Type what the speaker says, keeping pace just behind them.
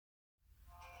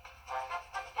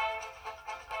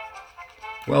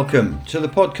Welcome to the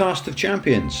podcast of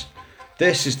champions.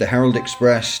 This is the Herald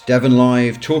Express, Devon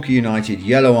Live, Torquay United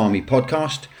Yellow Army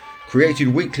podcast, created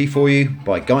weekly for you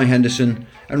by Guy Henderson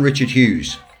and Richard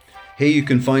Hughes. Here you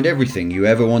can find everything you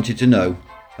ever wanted to know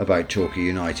about Torquay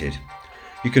United.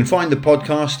 You can find the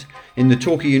podcast in the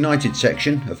Torquay United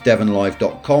section of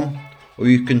devonlive.com, or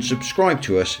you can subscribe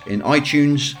to us in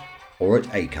iTunes or at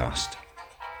Acast.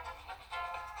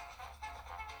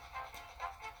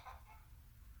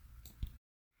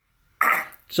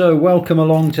 So welcome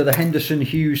along to the Henderson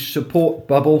Hughes support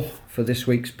bubble for this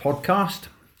week's podcast.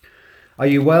 Are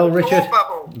you well, Richard?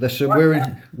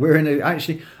 We're in a,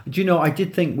 actually, do you know, I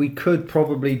did think we could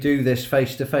probably do this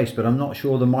face to face, but I'm not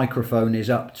sure the microphone is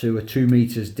up to a 2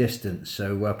 meters distance,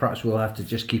 so perhaps we'll have to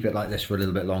just keep it like this for a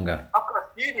little bit longer. I've got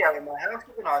a studio in my house,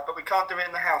 haven't I? But we can't do it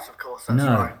in the house, of course. That's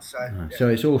right. So, no. Yeah. So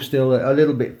it's all still a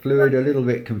little bit fluid, a little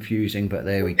bit confusing, but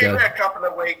there we go. Give it a couple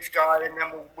of weeks, Guy, and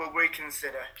then we'll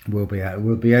reconsider. We'll be able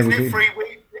to. Isn't it 3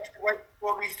 weeks to wait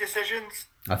for these decisions?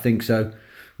 I think so.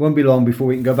 Won't be long before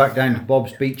we can go back down to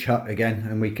Bob's Beach Hut again,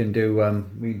 and we can do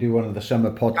one of the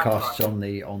summer podcasts on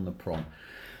the prom.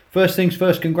 First things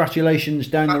first, congratulations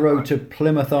down the road to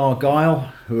Plymouth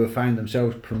Argyle, who have found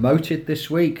themselves promoted this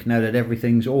week. Now that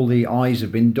all the I's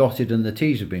have been dotted and the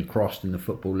T's have been crossed in the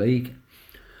Football League.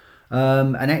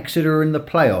 And Exeter are in the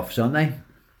playoffs, aren't they?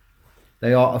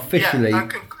 They are officially. Yeah,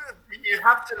 you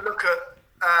have to look at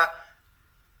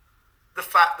the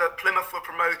fact that Plymouth were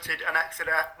promoted and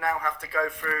Exeter now have to go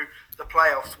through the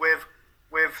playoffs with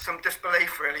some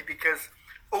disbelief, really, because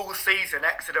all season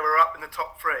Exeter were up in the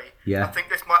top three. Yeah. I think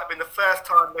this might have been the first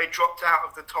time they dropped out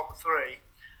of the top three,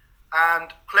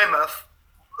 and Plymouth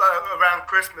around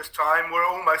Christmas time were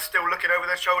almost still looking over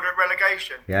their shoulder at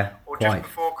relegation. Yeah, or just quite.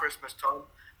 before Christmas time.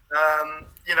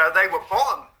 They were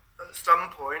bottom at some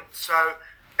point, so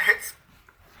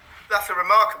that's a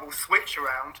remarkable switch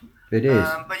around. It is.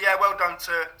 But yeah, well done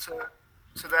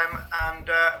to them, and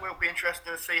we'll be interested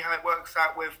to see how it works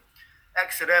out with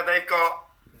Exeter. They've got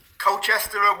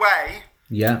Colchester away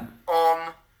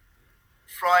on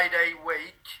Friday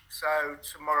week, so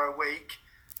tomorrow week.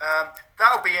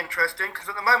 That'll be interesting because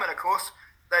at the moment, of course,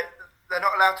 they're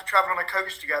not allowed to travel on a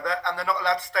coach together, and they're not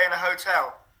allowed to stay in a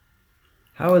hotel.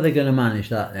 How are they going to manage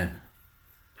that then?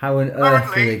 How on earth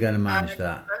are they going to manage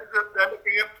that? They're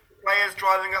looking at players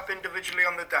driving up individually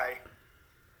on the day.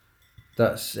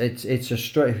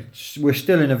 We're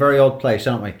still in a very odd place,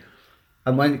 aren't we?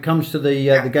 And when it comes to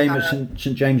the game at St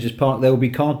James's Park, there will be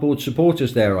cardboard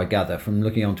supporters there, I gather, from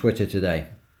looking on Twitter today.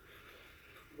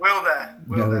 Will there?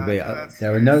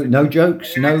 There are no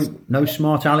jokes, no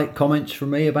smart aleck comments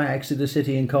from me about Exeter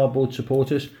City and cardboard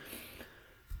supporters.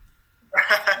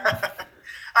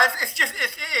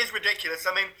 It is ridiculous.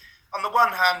 I mean, on the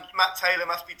one hand, Matt Taylor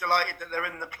must be delighted that they're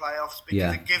in the playoffs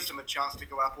because it gives them a chance to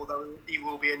go up, although he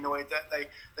will be annoyed that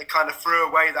they kind of threw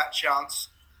away that chance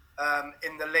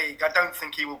in the league. I don't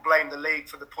think he will blame the league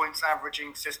for the points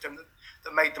averaging system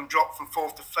that made them drop from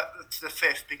fourth to the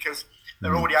fifth, because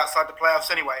they're already outside the playoffs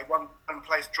anyway. One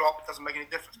place drop doesn't make any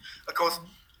difference. Of course,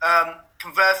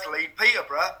 conversely,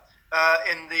 Peterborough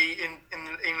in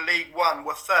League One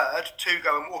were third, two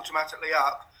going automatically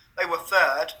up. They were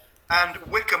third, and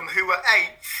Wickham, who were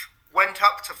eighth, went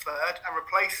up to third and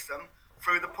replaced them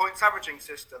through the points averaging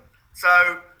system.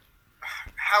 So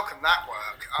how can that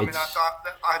work? I mean,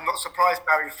 I'm not surprised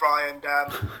Barry Fry and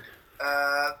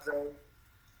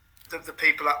the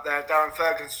people up there, Darren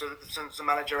Ferguson's the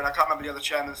manager, and I can't remember the other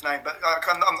chairman's name, but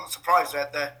I'm not surprised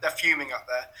they're fuming up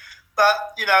there.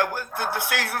 But, the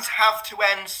seasons have to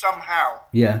end somehow.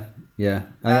 Yeah.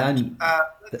 And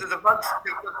the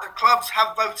clubs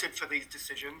have voted for these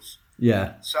decisions.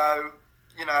 Yeah. So,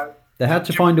 they had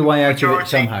to find a way out of it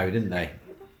somehow, didn't they?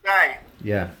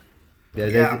 Yeah.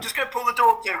 I'm just going to pull the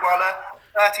door to while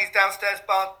Bertie's downstairs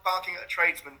barking at a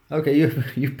tradesman. Okay,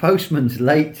 your postman's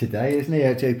late today, isn't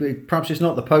he? Perhaps it's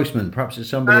not the postman, perhaps it's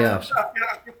somebody else. I've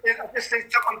just seen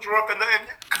someone draw up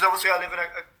because obviously I live in a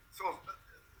sort of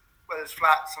where there's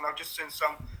flats, and I've just seen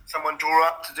someone draw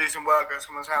up to do some work at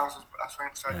someone's house, I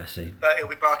think. So, I see. But he'll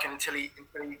be barking until he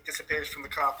disappears from the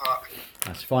car park.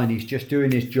 That's fine. He's just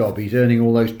doing his job. He's earning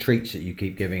all those treats that you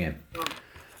keep giving him.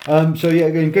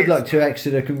 Again, good luck to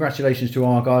Exeter. Congratulations to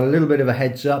Argyle. A little bit of a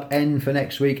heads up. N for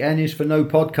next week. N is for no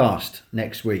podcast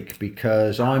next week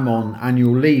because I'm on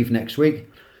annual leave next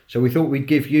week. So we thought we'd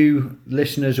give you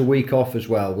listeners a week off as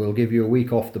well. We'll give you a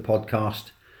week off the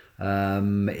podcast.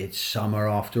 It's summer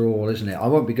after all, isn't it? I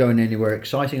won't be going anywhere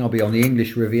exciting. I'll be on the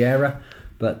English Riviera,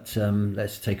 but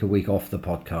let's take a week off the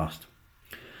podcast.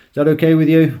 Is that okay with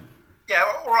you? Yeah,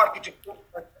 or I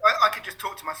could just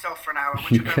talk to myself for an hour,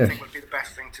 which I don't think would be the best.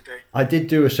 best thing to do. I did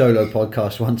do a solo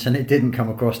podcast once, and it didn't come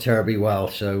across terribly well.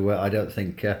 So I don't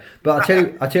think. But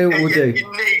I tell you what we'll do.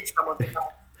 You need someone to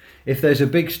If there's a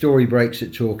big story breaks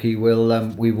at Torquay,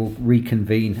 we will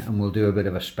reconvene and we'll do a bit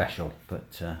of a special.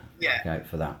 But look out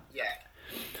for that. Yeah.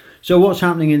 So what's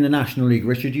happening in the National League,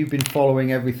 Richard? You've been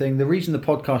following everything. The reason the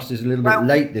podcast is a little bit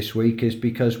late this week is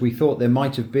because we thought there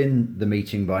might have been the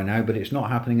meeting by now, but it's not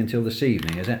happening until this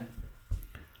evening, is it?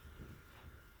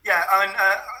 Yeah,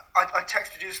 I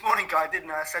texted you this morning, Guy, didn't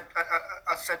I?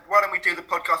 I said, why don't we do the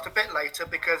podcast a bit later,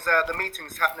 because the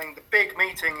meeting's happening, the big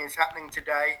meeting is happening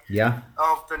today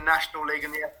of the National League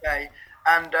and the FA.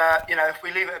 And, if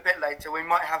we leave it a bit later, we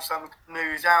might have some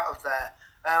news out of there.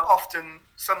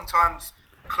 Sometimes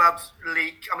clubs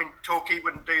leak. I mean, Torquay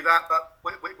wouldn't do that, but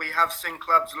we have seen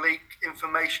clubs leak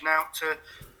information out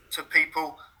to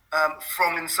people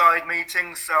from inside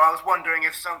meetings. So I was wondering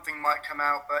if something might come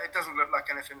out, but it doesn't look like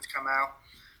anything's come out.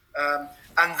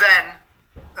 And then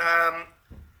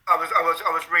I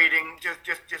was reading,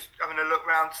 just having a look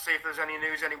around to see if there's any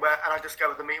news anywhere, and I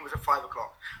discovered the meeting was at 5:00.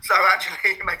 So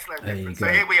actually, it makes no difference. So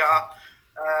here we are.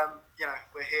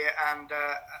 We're here,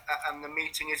 and the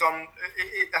meeting is on.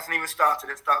 It hasn't even started.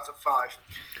 It starts at 5.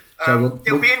 So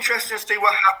it'll be interesting to see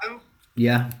what happens.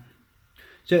 Yeah.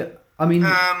 So I mean,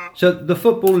 so the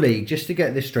Football League, just to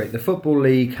get this straight, the Football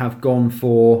League have gone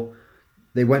for.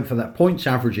 They went for that points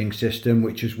averaging system,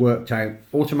 which has worked out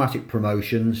automatic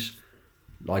promotions,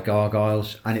 like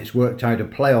Argyle's, and it's worked out a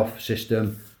playoff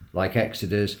system, like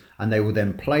Exeter's, and they will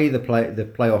then play the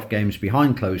playoff games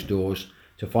behind closed doors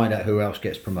to find out who else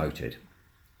gets promoted.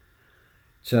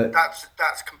 So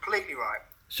that's completely right.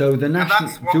 So the national, and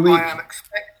that's what I am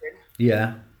expecting.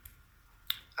 Yeah.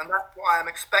 And that's what I am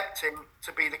expecting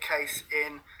to be the case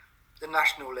in the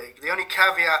National League. The only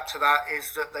caveat to that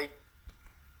is that they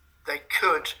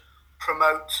could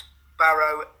promote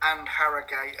Barrow and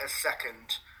Harrogate as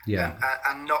second,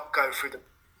 and not go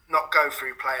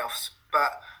through playoffs.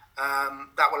 But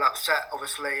that will upset,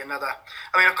 obviously, another.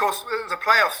 I mean, of course, the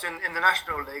playoffs in the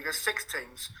National League are 6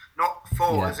 teams, not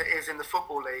 4 as it is in the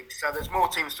Football League. So there's more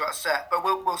teams to upset, but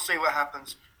we'll see what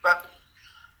happens. But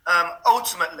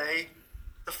ultimately,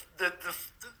 the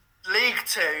League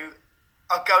 2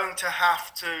 are going to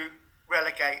have to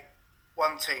relegate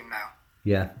one team now.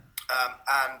 Yeah.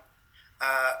 And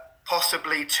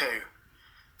possibly 2.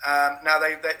 Now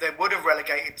they would have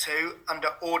relegated 2 under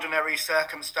ordinary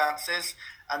circumstances,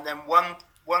 and then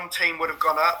one team would have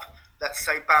gone up. Let's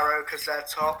say Barrow, because they're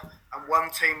top, and one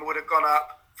team would have gone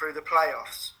up through the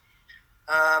playoffs.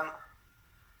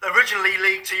 Originally,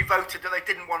 League 2 voted that they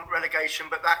didn't want relegation,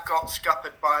 but that got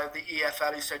scuppered by the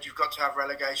EFL, who said you've got to have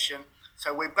relegation.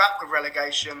 So we're back with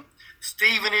relegation.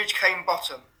 Stevenage came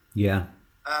bottom. Yeah.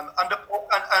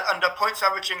 Under points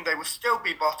averaging, they will still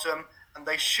be bottom, and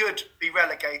they should be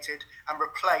relegated and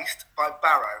replaced by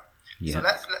Barrow. Yeah. So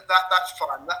that's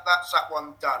fine. That's that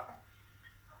one done.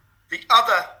 The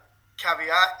other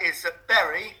caveat is that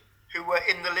Bury, who were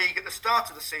in the league at the start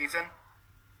of the season,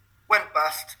 went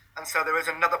bust, and so there is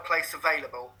another place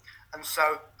available. And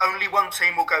so only one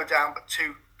team will go down, but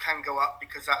 2 can go up,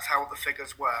 because that's how the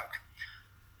figures work.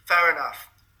 Fair enough.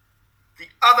 The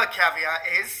other caveat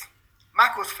is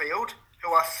Macclesfield,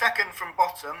 who are second from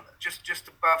bottom, just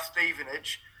above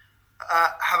Stevenage,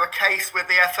 have a case with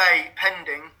the FA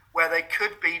pending where they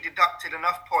could be deducted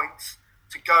enough points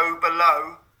to go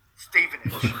below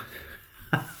Stevenage.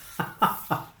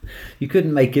 You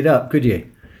couldn't make it up, could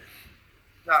you?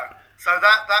 No. So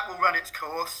that will run its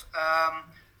course.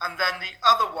 And then the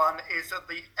other one is that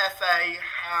the FA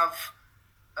have...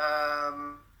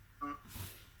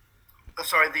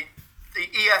 The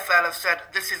EFL have said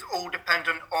this is all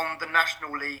dependent on the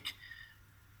National League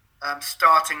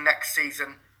starting next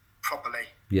season properly.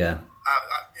 Yeah.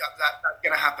 That's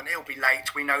going to happen. It'll be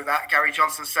late. We know that. Gary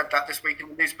Johnson said that this week in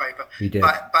the newspaper. He did.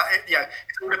 But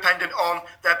it's all dependent on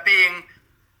there being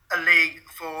a league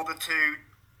for the 2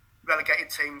 relegated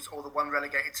teams, or the one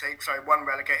relegated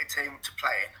team to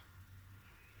play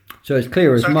in. So it's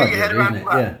clear as mud, isn't it?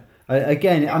 Yeah.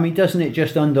 Again, I mean, doesn't it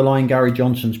just underline Gary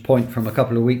Johnson's point from a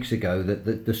couple of weeks ago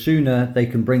that the sooner they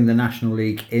can bring the National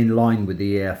League in line with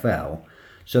the EFL,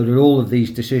 so that all of these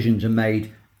decisions are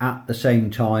made at the same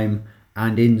time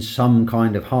and in some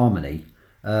kind of harmony,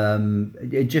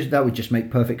 that would just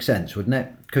make perfect sense, wouldn't it?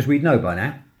 Because we'd know by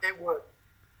now. It would,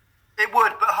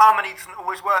 but harmony doesn't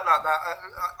always work like that.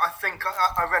 I think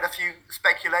I read a few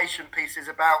speculation pieces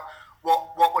about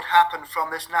what would happen from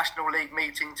this National League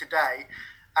meeting today.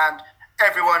 And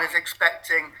everyone is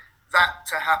expecting that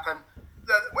to happen.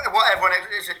 What everyone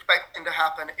is expecting to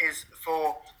happen is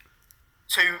for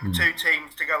two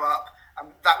teams to go up,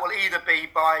 and that will either be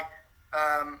by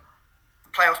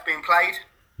playoffs being played.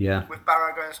 Yeah. With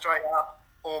Barrow going straight up,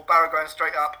 or Barrow going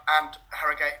straight up, and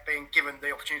Harrogate being given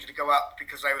the opportunity to go up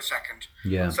because they were second.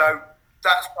 Yeah. So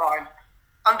that's fine.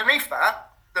 Underneath that,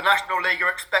 the National League are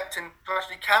expecting to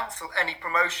actually cancel any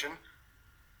promotion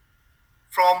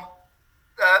from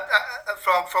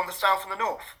the south and the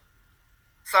north.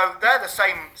 So they're the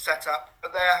same setup,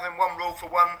 but they're having one rule for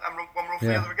one and one rule for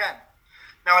the other again.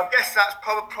 Now, I guess that's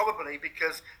probably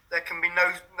because there can be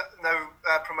no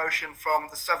promotion from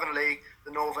the Southern League,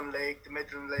 the Northern League, the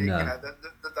Midland League. No. You know,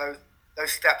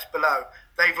 those steps below.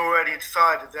 They've already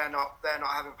decided they're not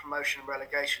having promotion and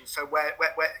relegation. So where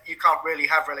you can't really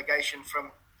have relegation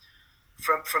from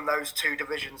those two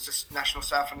divisions, the National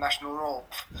South and National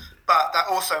North. But that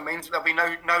also means there'll be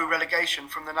no relegation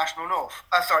from the National North.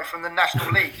 From the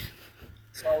National League.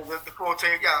 So the 14,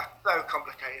 so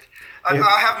complicated. I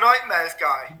have nightmares,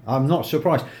 Guy. I'm not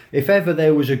surprised. If ever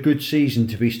there was a good season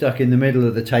to be stuck in the middle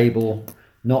of the table,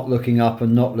 not looking up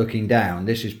and not looking down,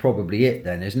 this is probably it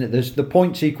then, isn't it? The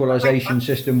points equalisation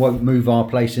system won't move our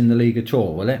place in the league at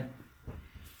all, will it?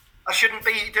 I shouldn't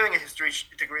be doing a history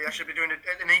degree. I should be doing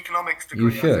an economics degree.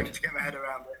 You should. I think, to get my head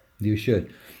around it. You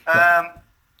should.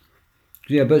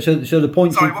 But so the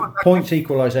points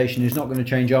equalisation is not going to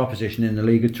change our position in the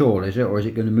league at all, is it? Or is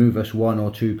it going to move us one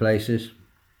or two places?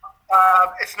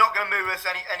 It's not going to move us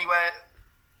anywhere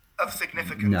of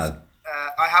significance. No.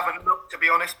 I haven't looked, to be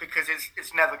honest, because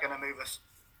it's never going to move us.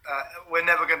 We're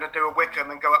never going to do a Wickham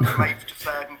and go up from 8th to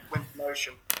 3rd and win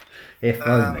promotion. If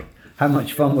only. How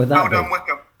much fun would that be? Well done,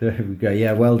 Wickham. There we go.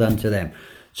 Yeah, well done to them.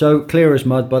 So clear as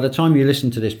mud. By the time you listen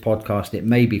to this podcast, it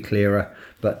may be clearer,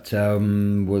 but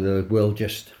we'll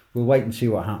wait and see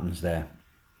what happens there.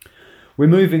 We're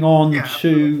moving on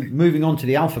to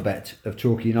the alphabet of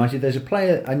Torquay United. There's a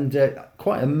player and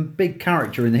quite a big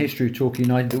character in the history of Torquay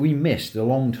United that we missed a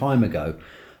long time ago,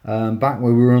 back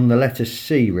when we were on the letter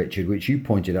C, Richard, which you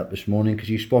pointed up this morning because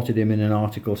you spotted him in an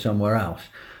article somewhere else.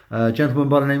 A gentleman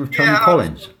by the name of Tony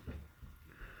Collins.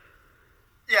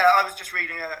 I was just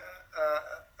reading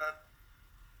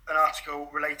an article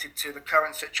related to the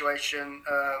current situation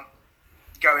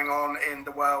going on in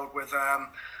the world with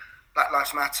Black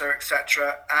Lives Matter,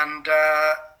 etc. And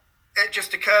it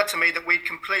just occurred to me that we'd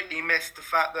completely missed the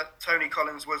fact that Tony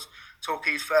Collins was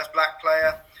Torquay's first black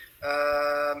player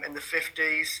in the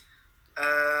 50s.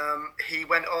 He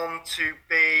went on to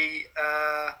be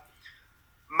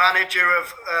manager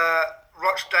of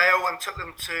Rochdale and took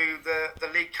them to the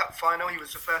League Cup final. He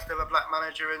was the first ever black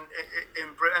manager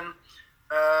in Britain.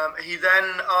 He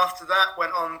then, after that,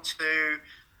 went on to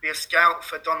be a scout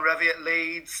for Don Revie at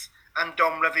Leeds and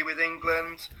Don Revie with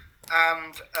England.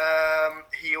 And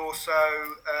he also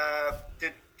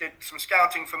did some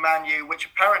scouting for Man U, which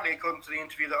apparently, according to the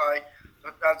interview that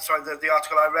the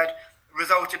article I read,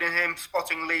 resulted in him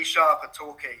spotting Lee Sharp at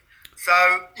Torquay.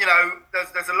 So, you know,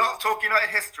 there's a lot of Torquay United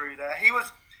history there. He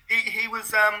was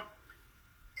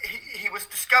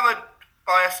discovered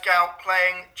by a scout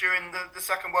playing during the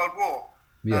Second World War,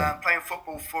 playing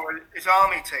football for his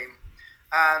army team,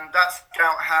 and that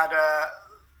scout had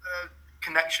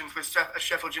connections with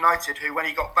Sheffield United, who, when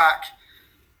he got back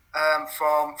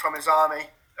from his army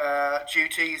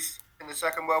duties in the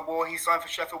Second World War, he signed for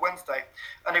Sheffield Wednesday,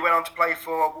 and he went on to play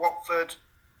for Watford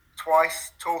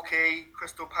twice, Torquay,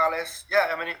 Crystal Palace.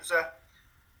 Yeah, I mean, it was a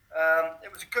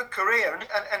good career,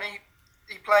 and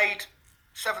he played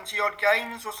 70 odd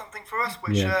games or something for us,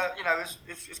 which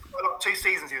is quite a lot. 2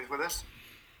 seasons he was with us.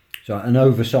 So an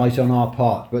oversight on our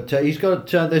part, but he's got.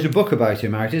 There's a book about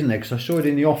him out, isn't there? Because I saw it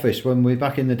in the office when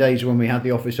back in the days when we had the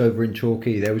office over in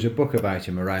Torquay. There was a book about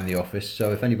him around the office.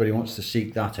 So if anybody wants to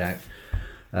seek that out,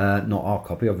 not our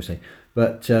copy, obviously,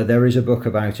 but there is a book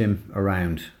about him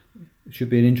around. It should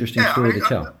be an interesting story to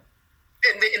tell.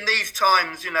 In these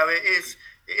times, you know, it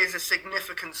is a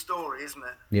significant story, isn't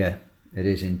it? Yeah, it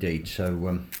is indeed.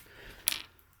 So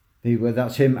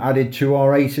that's him added to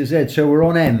our A to Z. So we're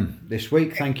on M this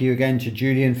week. Thank you again to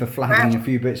Julian for flagging a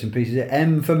few bits and pieces.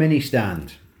 M for mini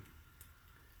stand.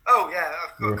 Oh yeah,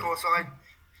 of course.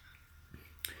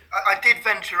 I did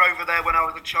venture over there when I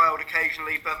was a child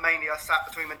occasionally, but mainly I sat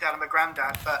between my dad and my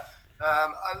granddad. But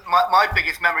my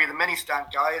biggest memory of the mini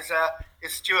stand, guy,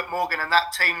 is Stuart Morgan and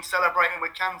that team celebrating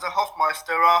with cans of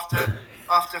Hofmeister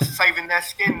after saving their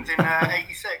skins in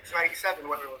 86 or 87,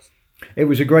 whatever it was. It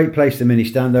was a great place, the mini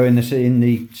stand, though, in the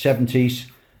 70s,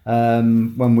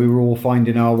 when we were all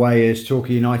finding our way as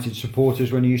Torquay United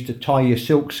supporters, when you used to tie your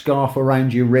silk scarf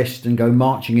around your wrist and go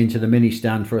marching into the mini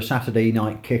stand for a Saturday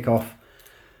night kick-off.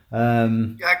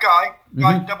 Guy,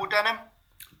 double denim?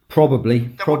 Probably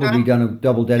denim? Done a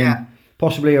double denim. Yeah.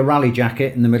 Possibly a rally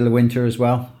jacket in the middle of winter as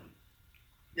well.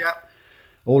 Yeah.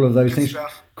 all of those Good things.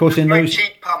 stuff. Of course, in Very those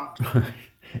cheap pump.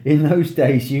 in those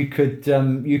days, you could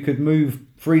move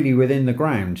freely within the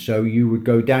ground. So you would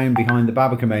go down behind the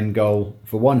Babbacombe end goal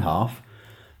for one half,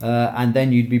 and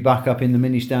then you'd be back up in the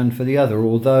mini stand for the other.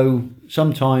 Although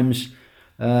sometimes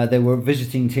there were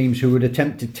visiting teams who would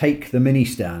attempt to take the mini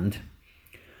stand.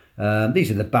 These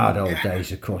are the bad old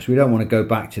days, of course. We don't want to go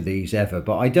back to these ever.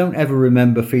 But I don't ever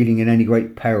remember feeling in any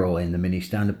great peril in the mini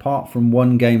stand, apart from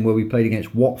one game where we played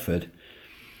against Watford,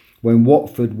 when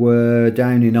Watford were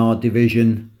down in our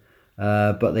division,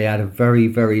 but they had a very,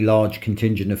 very large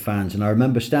contingent of fans. And I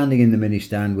remember standing in the mini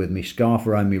stand with my scarf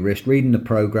around my wrist, reading the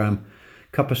programme,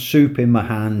 cup of soup in my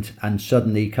hand, and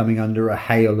suddenly coming under a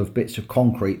hail of bits of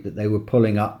concrete that they were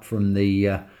pulling up from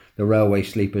the railway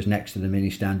sleepers next to the mini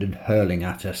stand and hurling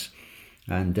at us.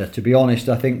 And to be honest,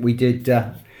 I think we did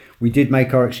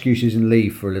make our excuses and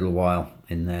leave for a little while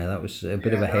in there. That was a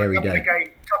bit of a hairy day.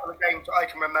 Couple of games I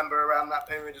can remember around that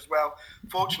period as well.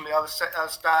 Fortunately, I was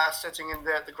sitting in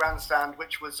the grandstand,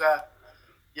 which was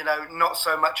not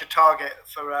so much a target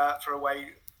for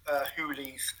away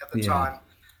hoolies at the time.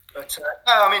 But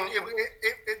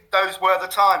those were the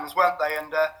times, weren't they?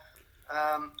 And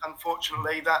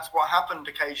unfortunately, that's what happened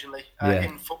occasionally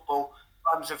in football.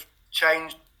 Times have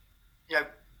changed,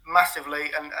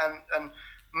 massively, and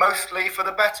mostly for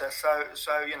the better. So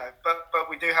but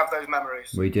we do have those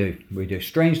memories. We do.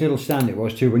 Strange little stand it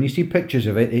was too. When you see pictures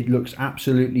of it, it looks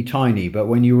absolutely tiny. But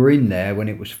when you were in there, when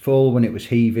it was full, when it was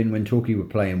heaving, when Torquay were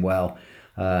playing well,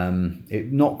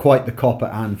 not quite the Kop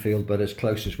at Anfield, but as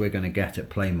close as we're going to get at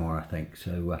Playmore, I think.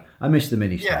 So I miss the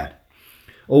mini stand.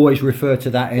 Always refer to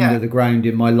that end of the ground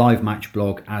in my live match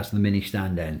blog as the mini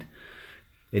stand end.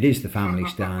 It is the family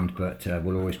stand, but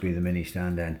will always be the mini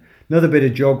stand end. Another bit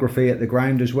of geography at the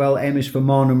ground as well. M is for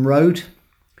Marnham Road,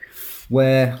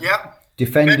 where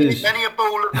defenders... Many a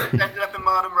ball ended up in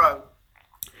Marnham Road.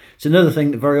 It's another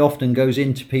thing that very often goes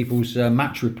into people's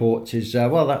match reports is,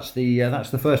 that's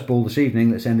the first ball this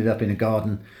evening that's ended up in a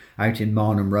garden out in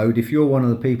Marnham Road. If you're one of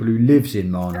the people who lives in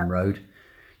Marnham Road,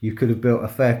 you could have built a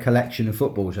fair collection of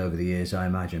footballs over the years, I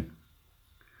imagine.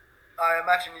 I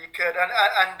imagine you could,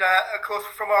 and of course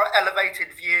from our elevated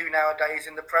view nowadays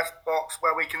in the press box,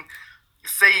 where we can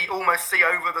almost see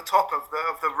over the top of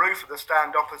the roof of the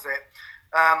stand opposite.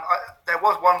 There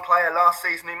was one player last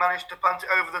season who managed to punt it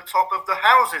over the top of the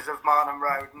houses of Marnham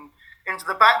Road and into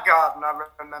the back garden. I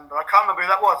remember. I can't remember who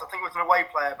that was. I think it was an away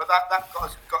player, but that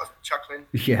got us chuckling.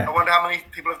 Yeah. I wonder how many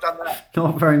people have done that.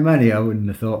 Not very many, I wouldn't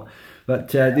have thought. But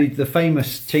the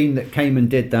famous team that came and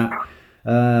did that,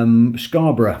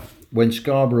 Scarborough. When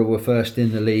Scarborough were first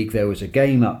in the league, there was a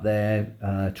game up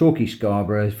there, Torquay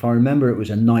Scarborough. If I remember, it was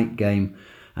a night game,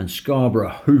 and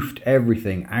Scarborough hoofed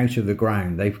everything out of the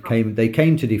ground. They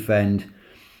came to defend,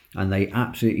 and they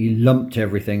absolutely lumped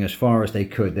everything as far as they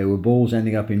could. There were balls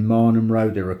ending up in Marnham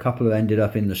Road. There were a couple that ended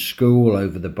up in the school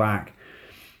over the back.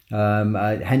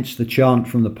 Hence the chant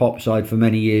from the pop side for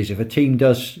many years. If a team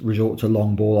does resort to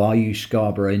long ball, I use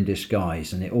Scarborough in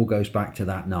disguise, and it all goes back to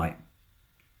that night.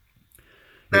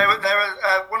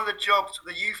 One of the jobs of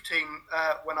the youth team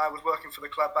when I was working for the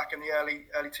club back in the early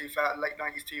 2000s, late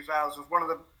 90s, 2000s. One of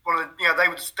the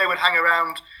they would hang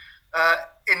around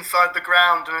inside the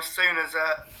ground, and as soon as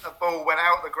a ball went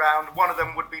out of the ground, one of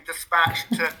them would be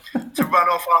dispatched to run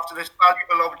off after this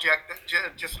valuable object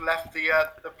that just left the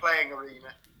playing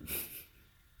arena.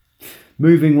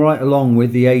 Moving right along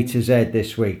with the A to Z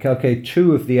this week. Okay,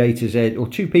 two of the A to Z, or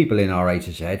two people in our A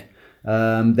to Z.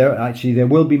 There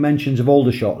will be mentions of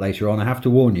Aldershot later on. I have to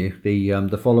warn you,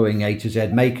 the following A to Z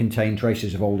may contain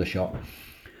traces of Aldershot.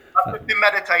 I've been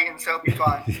meditating, so it'll be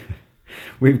fine.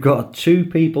 We've got two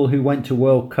people who went to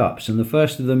World Cups, and the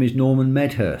first of them is Norman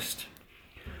Medhurst.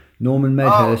 Norman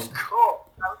Medhurst. Oh, cool.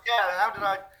 How did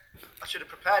I should have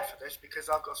prepared for this, because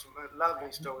I've got some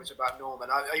lovely stories about Norman.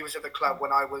 He was at the club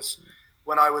when I was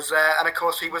there, and of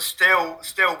course he was still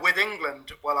with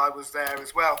England while I was there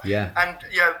as well. Yeah. And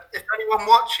if anyone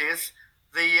watches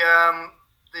the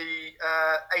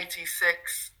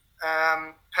 86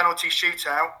 penalty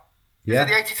shootout, is it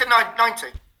the 86 90?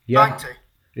 Yeah. 90.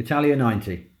 Italia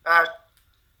 90.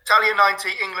 Italia 90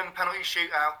 England penalty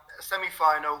shootout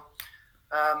semi-final.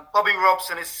 Bobby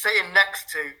Robson is sitting next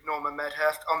to Norman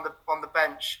Medhurst on the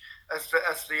bench as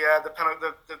the penalty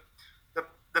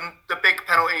the big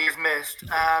penalty is missed,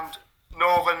 and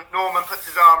Norman puts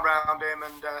his arm around him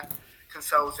and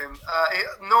consoles him.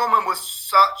 Norman was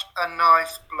such a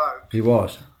nice bloke. He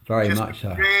was very much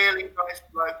so. Really nice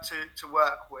bloke to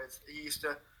work with. He used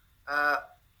to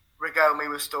regale me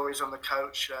with stories on the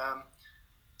coach,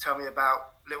 tell me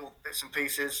about little bits and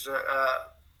pieces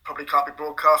probably can't be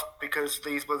broadcast because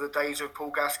these were the days of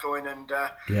Paul Gascoigne and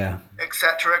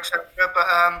etc. etc. But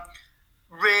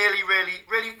really, really,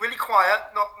 really, really quiet.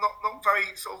 Not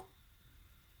very sort of.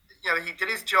 He did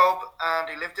his job and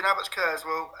he lived in Abbots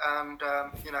Kerswell and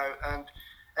and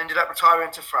ended up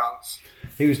retiring to France.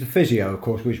 He was the physio, of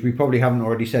course, which we probably haven't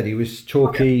already said. He was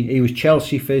Torquay. He was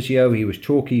Chelsea physio. He was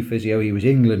Torquay physio. He was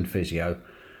England physio.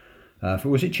 It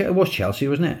was Chelsea,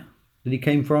 wasn't it? That he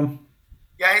came from?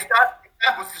 Yeah, his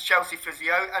dad was the Chelsea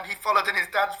physio, and he followed in his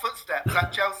dad's footsteps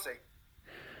at Chelsea.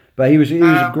 But he was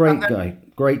a great guy.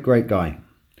 Great guy.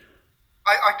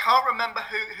 I can't remember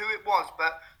who it was,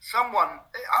 but someone.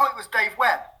 It was Dave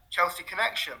Webb, Chelsea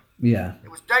Connection. Yeah.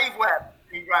 It was Dave Webb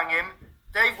who rang him.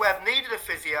 Dave Webb needed a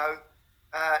physio.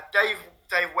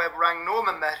 Dave Webb rang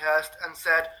Norman Medhurst and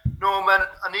said, "Norman,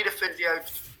 I need a physio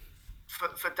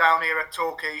for down here at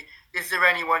Torquay. Is there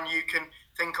anyone you can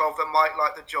think of that might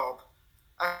like the job?"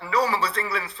 And Norman was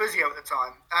England's physio at the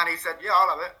time, and he said, "Yeah,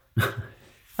 I'll have it."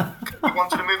 He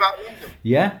wanted to move out of London.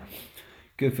 Yeah,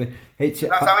 good for That's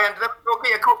how he ended up at Torquay.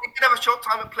 He did have a short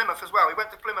time at Plymouth as well. He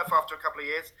went to Plymouth after a couple of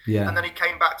years, and then he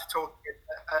came back to Torquay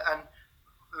and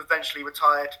eventually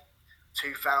retired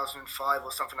 2005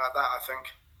 or something like that, I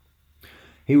think.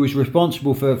 He was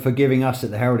responsible for giving us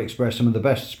at the Herald Express some of the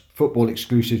best football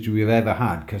exclusives we've ever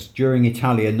had, because during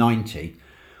Italia 90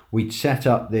 we'd set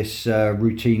up this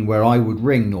routine where I would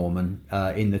ring Norman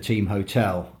in the team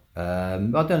hotel. I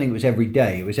don't think it was every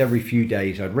day, it was every few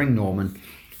days. I'd ring Norman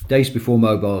days before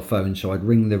mobile phones, so I'd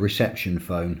ring the reception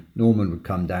phone. Norman would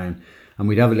come down and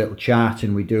we'd have a little chat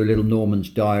and we'd do a little Norman's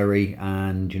diary,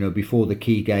 and before the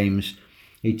key games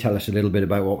he'd tell us a little bit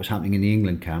about what was happening in the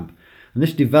England camp. And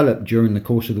this developed during the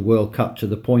course of the World Cup to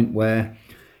the point where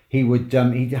he would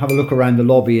he'd have a look around the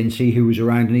lobby and see who was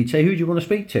around, and he'd say, "Who do you want to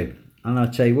speak to?" And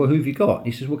I'd say, "Well, who have you got?"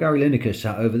 He says, "Well, Gary Lineker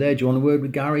sat over there. Do you want a word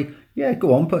with Gary?" "Yeah,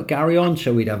 go on, put Gary on."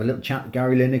 So we'd have a little chat with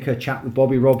Gary Lineker, chat with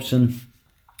Bobby Robson.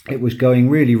 It was going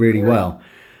really, really well.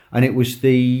 And it was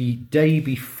the day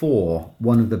before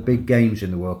one of the big games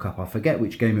in the World Cup. I forget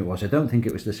which game it was. I don't think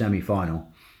it was the semi-final.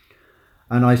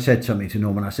 And I said something to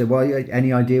Norman. I said, "Well,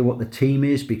 any idea what the team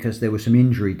is?" Because there were some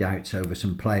injury doubts over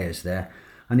some players there.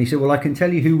 And he said, "Well, I can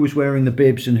tell you who was wearing the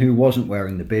bibs and who wasn't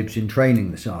wearing the bibs in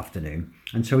training this afternoon."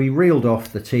 And so he reeled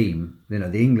off the team, the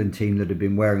England team that had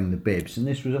been wearing the bibs. And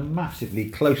this was a massively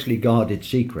closely guarded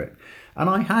secret. And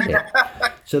I had it.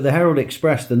 So the Herald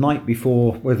Express, the night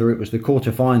before, whether it was the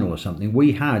quarter-final or something,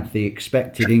 we had the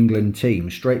expected England team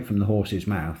straight from the horse's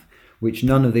mouth, which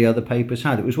none of the other papers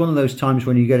had. It was one of those times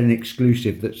when you get an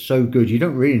exclusive that's so good you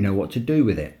don't really know what to do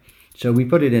with it. So we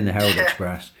put it in the Herald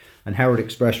Express, and Herald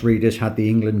Express readers had the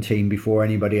England team before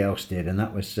anybody else did, and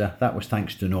that was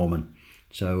thanks to Norman.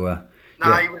 So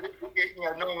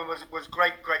Norman was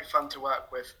great fun to work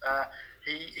with.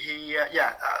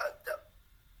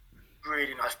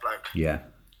 Really nice bloke. Yeah,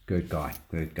 good guy.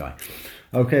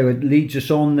 Okay, well, it leads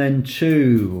us on then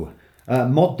to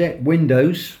Mod Deck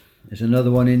Windows. There's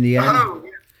another one in the end. Oh, yeah.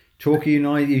 Torquay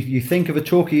United. You think of a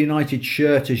Torquay United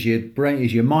shirt as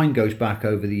your mind goes back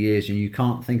over the years, and you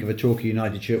can't think of a Torquay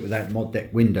United shirt without Mod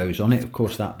Deck Windows on it. Of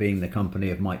course, that being the company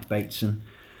of Mike Bateson,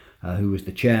 who was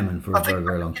the chairman for a very,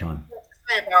 very long time. What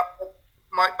to say about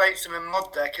Mike Bateson and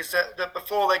Mod Deck is that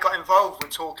before they got involved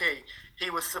with Torquay,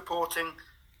 he was supporting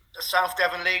the South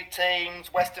Devon League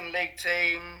teams, Western League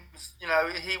teams.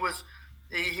 He was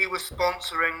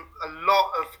sponsoring a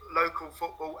lot of local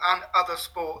football and other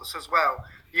sports as well.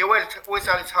 He always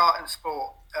had his heart in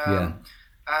sport, and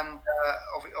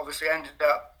obviously ended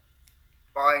up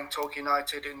buying Torquay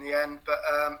United in the end. But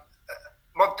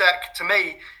Mod Deck, to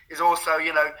me, is also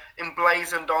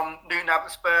emblazoned on Newton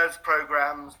Abbot Spurs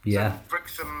programs, and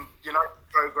Brixham United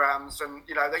programs, and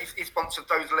he sponsored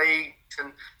those leagues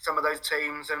and some of those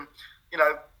teams, and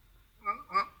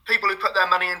people who put their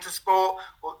money into sport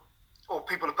or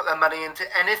people who put their money into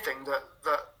anything that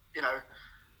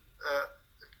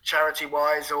charity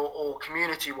wise or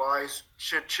community wise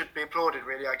should be applauded,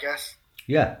 really, I guess.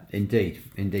 Yeah, indeed.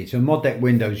 So Mod Deck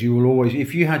Windows, you will always,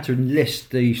 if you had to list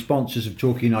the sponsors of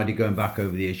Torquay United going back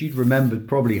over the years, you'd remember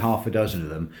probably half a dozen of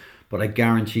them, but I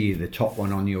guarantee you the top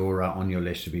one on your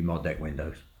list would be Mod Deck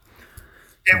Windows.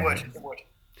 It would.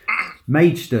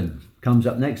 Maidstone comes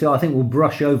up next. I think we'll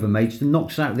brush over Maidstone.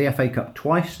 Knocked us out of the FA Cup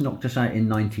twice. Knocked us out in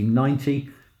 1990.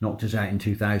 Knocked us out in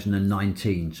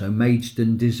 2019. So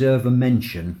Maidstone deserve a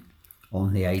mention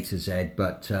on the A to Z,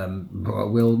 but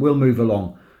we'll move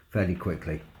along fairly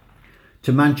quickly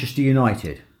to Manchester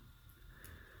United.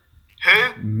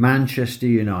 Who? Manchester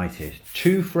United.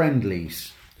 Two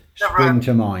friendlies spring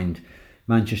to mind.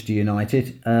 Manchester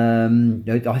United.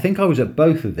 I think I was at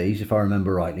both of these, if I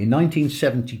remember rightly.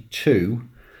 1972,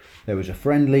 There was a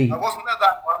friendly. I wasn't at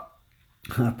that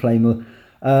one. Playmore.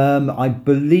 I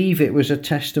believe it was a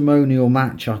testimonial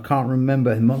match. I can't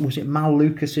remember. Was it Mal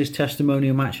Lucas's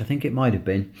testimonial match? I think it might have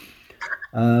been.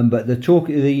 But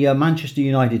the Manchester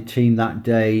United team that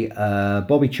day,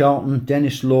 Bobby Charlton,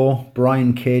 Dennis Law,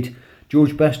 Brian Kidd,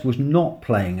 George Best was not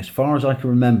playing. As far as I can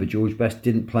remember, George Best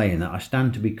didn't play in that. I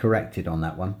stand to be corrected on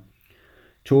that one.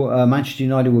 Manchester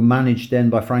United were managed then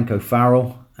by Frank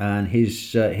O'Farrell, and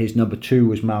his number 2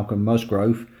 was Malcolm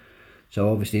Musgrove. So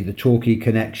obviously the Torquay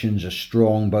connections are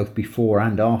strong both before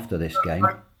and after this game.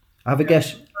 I have a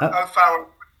guess. O'Farrell.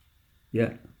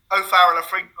 Yeah. O'Farrell, a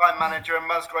 3-time manager, and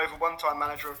Musgrove, a 1-time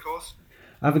manager, of course.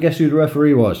 I have a guess who the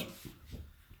referee was.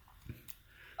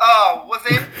 Oh, was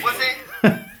it?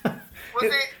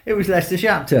 It was Lester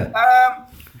Shapter.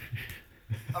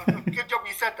 Good job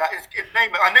you said that. His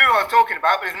name, I knew who I was talking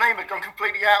about, but his name had gone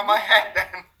completely out of my head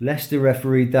then. Leicester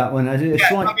refereed that one. Of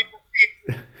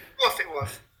course it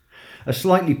was. A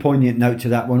slightly poignant note to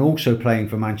that one, also playing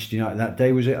for Manchester United that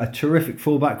day, was a terrific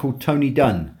fullback called Tony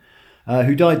Dunn,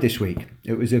 who died this week.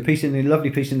 It was a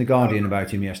lovely piece in The Guardian about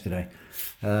him yesterday.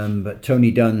 But Tony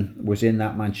Dunn was in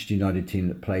that Manchester United team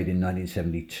that played in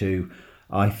 1972.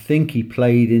 I think he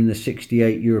played in the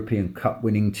 68 European Cup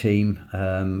winning team,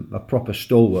 a proper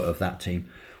stalwart of that team.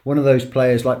 One of those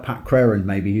players like Pat Creran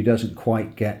maybe, who doesn't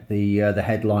quite get the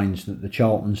headlines that the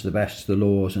Charltons, the Bests, the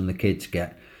Laws and the Kids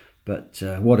get. But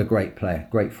what a great player,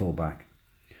 great fullback.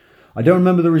 I don't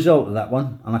remember the result of that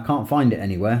one, and I can't find it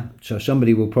anywhere, so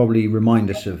somebody will probably remind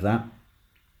us of that.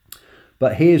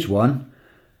 But here's one.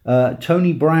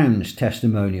 Tony Brown's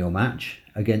testimonial match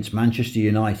against Manchester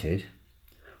United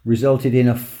resulted in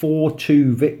a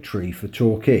 4-2 victory for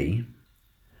Torquay.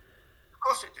 Of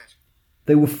course it did.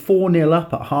 They were 4-0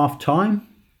 up at half-time.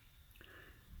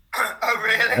 Oh,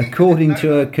 really? According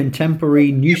to a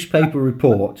contemporary newspaper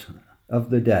report of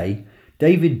the day,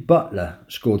 David Butler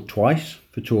scored twice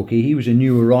for Torquay. He was a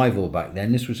new arrival back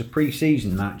then. This was a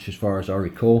pre-season match as far as I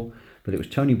recall, but it was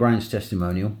Tony Brown's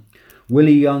testimonial.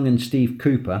 Willie Young and Steve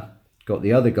Cooper got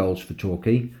the other goals for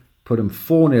Torquay, put them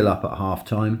 4-0 up at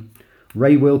half-time.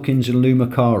 Ray Wilkins and Lou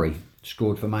Macari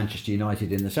scored for Manchester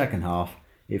United in the second half.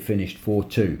 It finished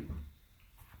 4-2.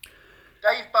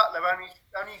 Dave Butler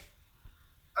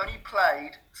only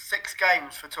played 6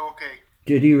 games for Torquay.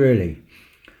 Did he really?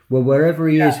 Well, wherever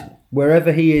he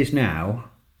is now,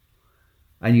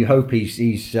 and you hope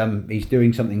he's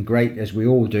doing something great, as we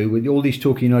all do with all these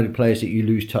Torquay United players that you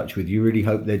lose touch with. You really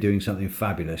hope they're doing something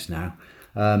fabulous now.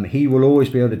 He will always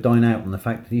be able to dine out on the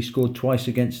fact that he scored twice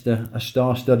against a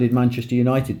star-studded Manchester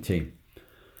United team.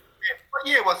 What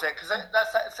year was it? Because it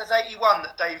says 81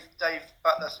 that Dave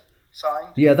Butler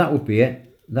signed. Yeah, that would be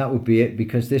it.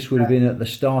 Because this would have been at the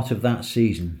start of that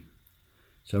season.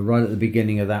 So right at the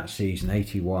beginning of that season,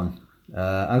 81.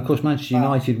 And of course, Manchester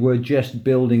United were just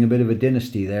building a bit of a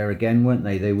dynasty there again, weren't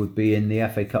they? They would be in the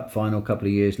FA Cup final a couple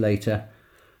of years later,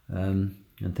 and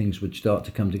things would start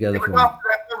to come together for them. Wasn't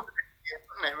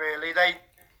it really? They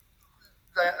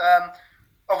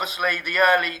obviously the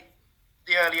early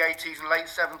 80s and late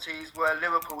 70s were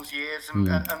Liverpool's years, and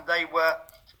they were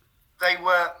I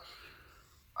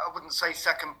wouldn't say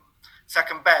second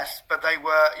best, but they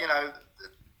were,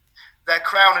 their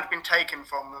crown had been taken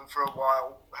from them for a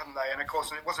while, hadn't they? And of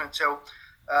course, it wasn't until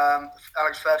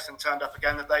Alex Ferguson turned up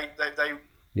again that they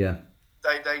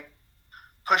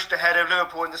pushed ahead of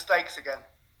Liverpool in the stakes again.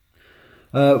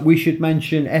 We should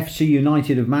mention FC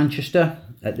United of Manchester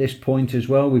at this point as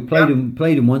well. We played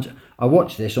them once. I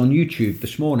watched this on YouTube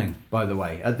this morning, by the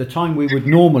way. At the time we would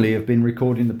normally have been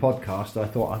recording the podcast, I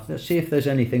thought, let's see if there's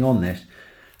anything on this.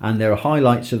 And there are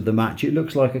highlights of the match. It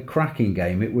looks like a cracking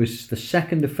game. It was the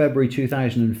 2nd of February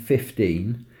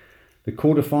 2015, the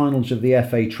quarterfinals of the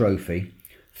FA Trophy.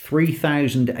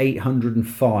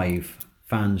 3,805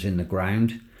 fans in the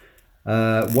ground.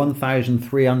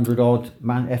 1,300 odd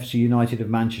FC United of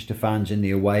Manchester fans in the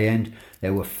away end.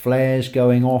 There were flares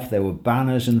going off. There were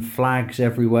banners and flags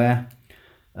everywhere.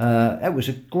 It was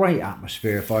a great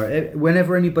atmosphere.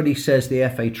 Whenever anybody says the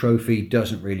FA Trophy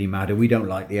doesn't really matter, we don't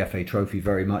like the FA Trophy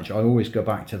very much, I always go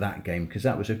back to that game because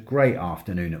that was a great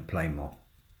afternoon at Playmore.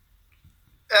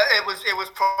 It was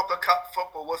proper cup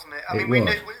football, wasn't it? I mean, we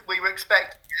were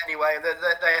expecting anyway.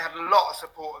 They had a lot of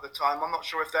support at the time. I'm not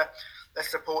sure if their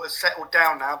support has settled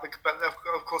down now, but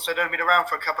of course they'd only been around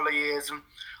for a couple of years, and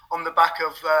on the back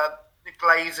of the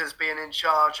Glazers being in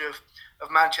charge of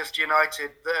Manchester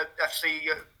United, the FC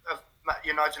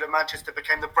United of Manchester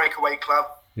became the breakaway club.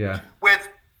 Yeah. With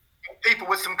people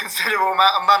with some considerable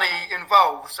amount of money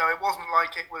involved, so it wasn't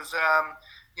like it was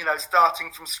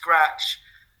starting from scratch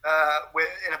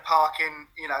in a park in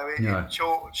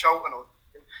Chorlton.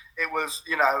 it was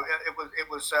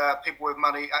people with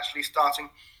money actually starting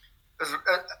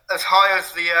as high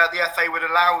as the FA would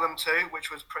allow them to, which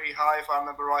was pretty high if I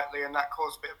remember rightly, and that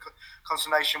caused a bit of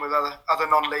consternation with other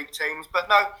non-league teams. But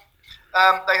no,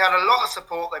 they had a lot of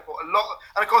support. They put a lot,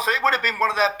 and of course it would have been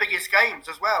one of their biggest games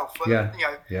as well for in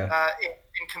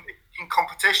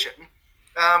competition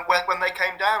when they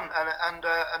came down, and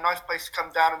a nice place to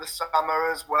come down in the summer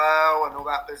as well, and all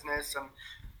that business. And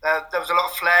there was a lot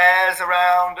of flares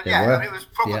around. It was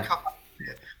proper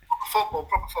football.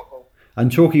 And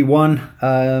Torquay won.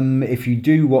 If you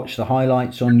do watch the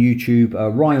highlights on YouTube,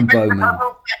 Ryan Bowman.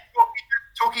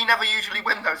 Torquay never usually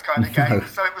win those kind of games,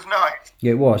 so it was nice.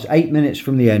 Yeah, it was. 8 minutes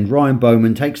from the end, Ryan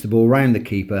Bowman takes the ball round the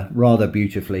keeper rather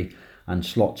beautifully and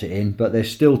slots it in. But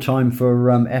there's still time for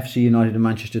FC United and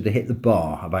Manchester to hit the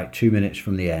bar about 2 minutes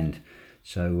from the end.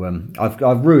 So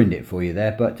I've ruined it for you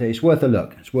there, but it's worth a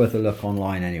look. It's worth a look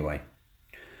online anyway.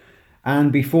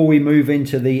 And before we move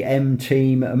into the M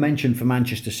team, a mention for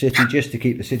Manchester City, just to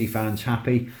keep the City fans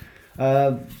happy.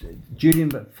 Julian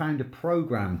found a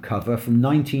programme cover from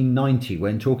 1990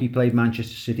 when Torquay played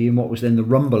Manchester City in what was then the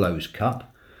Rumbelows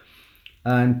Cup.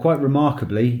 And quite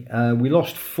remarkably, we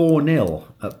lost 4-0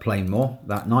 at Plainmoor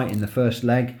that night in the first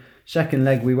leg. Second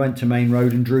leg, we went to Main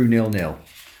Road and drew 0-0.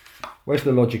 Where's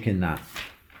the logic in that?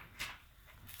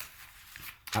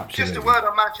 Absolutely. Just a word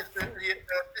on Manchester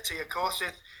City, of course,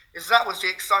 is that was the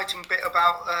exciting bit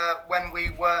about when we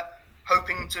were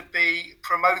hoping to be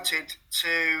promoted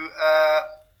to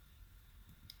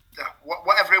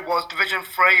whatever it was, Division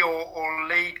 3 or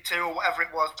League 2 or whatever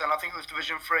it was. And I think it was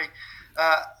Division 3,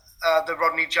 the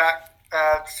Rodney Jack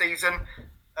season,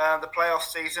 the playoff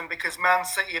season, because Man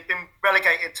City had been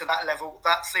relegated to that level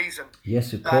that season.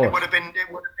 Yes, of course. It would have been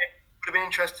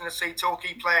interesting to see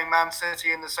Torquay playing Man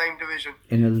City in the same division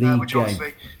in a league which game.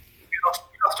 Obviously, lost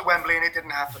to Wembley and it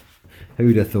didn't happen.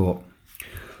 Who'd have thought?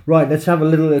 Right, let's have a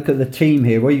little look at the team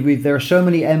here. There are so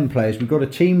many M players. We've got a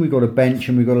team, we've got a bench,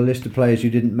 and we've got a list of players who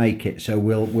didn't make it. So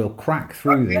we'll crack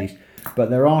through these. But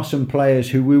there are some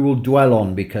players who we will dwell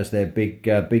on because they're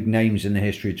big names in the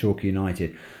history of Torquay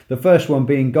United. The first one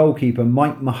being goalkeeper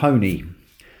Mike Mahoney.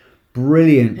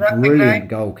 Brilliant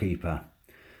goalkeeper.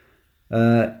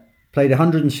 Played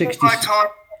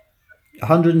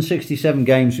 167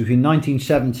 games between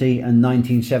 1970 and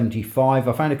 1975.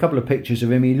 I found a couple of pictures of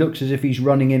him. He looks as if he's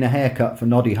running in a haircut for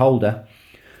Noddy Holder.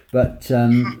 But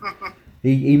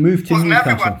he moved to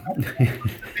Newcastle.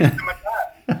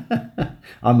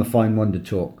 I'm a fine one to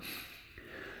talk.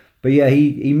 But yeah,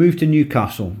 he moved to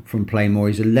Newcastle from Plainmoor.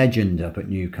 He's a legend up at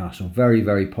Newcastle. Very,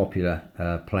 very popular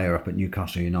player up at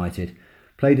Newcastle United.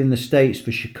 Played in the States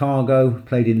for Chicago,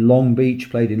 played in Long Beach,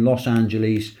 played in Los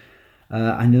Angeles.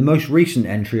 And the most recent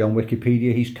entry on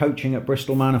Wikipedia, he's coaching at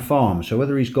Bristol Manor Farm. So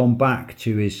whether he's gone back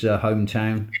to his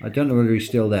hometown, I don't know whether he's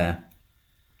still there.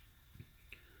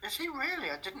 Is he really?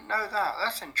 I didn't know that.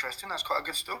 That's interesting. That's quite a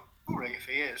good story if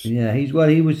he is. Yeah, he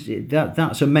was.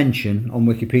 That's a mention on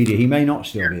Wikipedia. He may not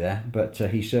still be there, but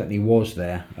he certainly was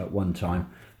there at one time.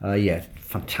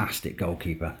 Fantastic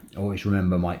goalkeeper. Always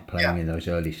remember Mike playing in those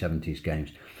early 70s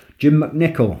games. Jim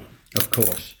McNichol, of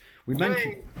course. We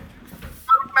mentioned.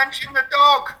 Don't mention the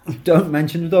dog. Don't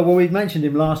mention the dog. Well, we mentioned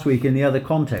him last week in the other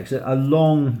context. A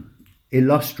long,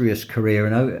 illustrious career,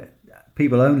 and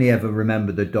people only ever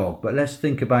remember the dog. But let's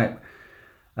think about.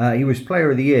 He was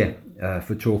Player of the Year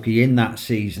for Torquay in that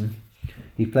season.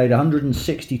 He played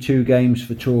 162 games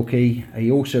for Torquay. He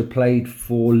also played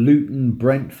for Luton,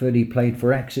 Brentford. He played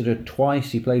for Exeter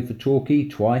twice. He played for Torquay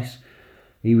twice.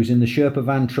 He was in the Sherpa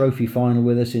Van Trophy final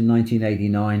with us in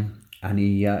 1989. And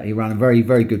he ran a very,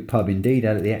 very good pub indeed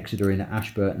out at the Exeter Inn at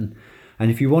Ashburton. And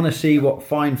if you want to see what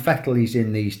fine fettle he's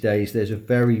in these days, there's a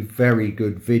very, very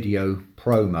good video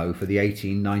promo for the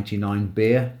 1899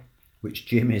 beer, which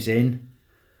Jim is in.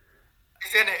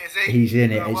 He's in it, is he? He's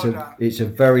in it. It's a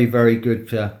very, very good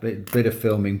bit of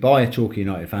filming by a Torquay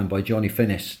United fan, by Johnny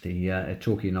Finnis, a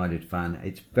Torquay United fan.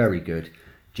 It's very good.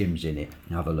 Jim's in it.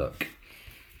 Have a look.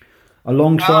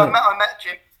 Alongside, I met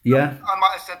Jim. Yeah. I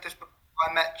might have said this before.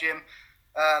 I met Jim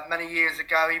many years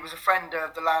ago. He was a friend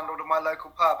of the landlord of my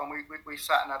local pub, and we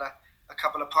sat and had a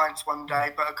couple of pints one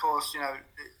day. But of course,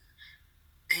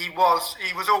 he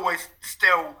was always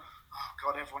still. Oh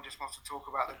God, everyone just wants to talk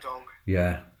about the dog.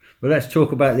 Yeah. Well, let's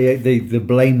talk about the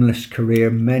blameless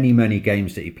career, many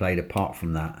games that he played apart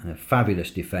from that. And a fabulous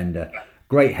defender,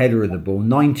 great header of the ball,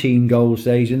 19 goals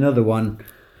there. He's another one.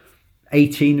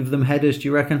 18 of them headers, do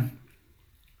you reckon?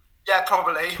 Yeah,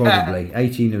 probably.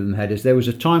 18 of them headers. There was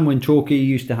a time when Torquay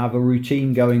used to have a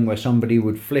routine going where somebody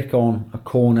would flick on a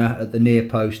corner at the near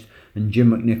post and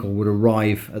Jim McNichol would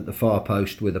arrive at the far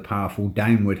post with a powerful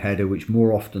downward header, which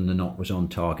more often than not was on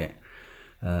target.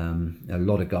 A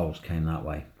lot of goals came that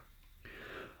way.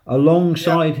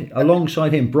 Alongside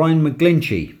him, Brian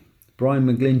McGlinchey, who Brian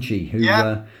McGlinchey is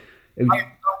a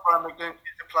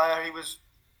player. He was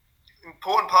an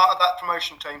important part of that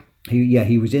promotion team.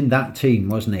 He was in that team,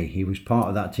 wasn't he? He was part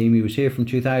of that team. He was here from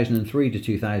 2003 to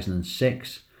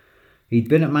 2006. He'd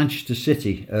been at Manchester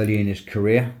City early in his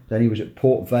career. Then he was at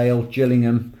Port Vale,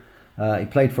 Gillingham. He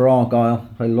played for Argyle,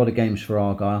 played a lot of games for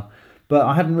Argyle. But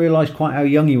I hadn't realised quite how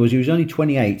young he was. He was only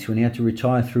 28 when he had to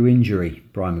retire through injury.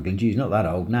 Brian McGlinchey, he's not that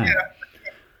old now.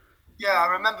 Yeah, I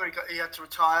remember he had to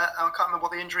retire. I can't remember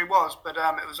what the injury was, but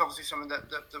it was obviously something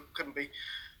that couldn't be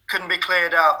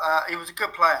cleared out. He was a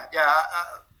good player. Yeah,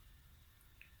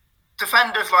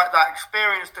 defenders like that,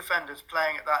 experienced defenders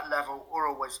playing at that level, are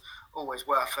always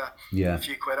worth a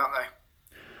few quid, aren't they?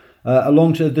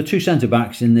 Alongside the two centre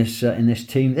backs in this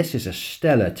team, this is a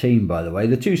stellar team, by the way.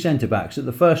 The two centre backs. At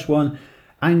the first one,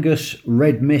 Angus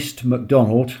Red Mist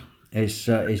MacDonald is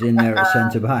in there at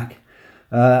centre back.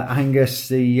 Angus,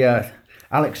 the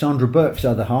Alexandra Burke's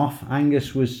other half.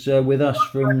 Angus was with us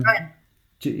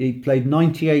he played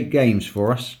 98 games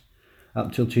for us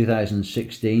up till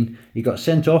 2016. He got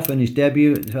sent off in his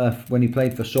debut when he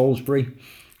played for Salisbury.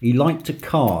 He liked to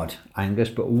card, Angus,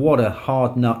 but what a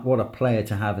hard nut, what a player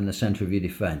to have in the centre of your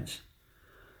defence.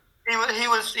 He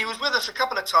was with us a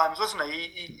couple of times, wasn't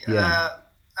he?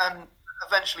 And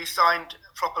eventually signed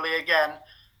properly again,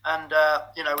 and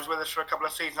was with us for a couple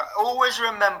of seasons. I always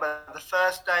remember the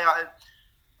first day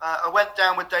I went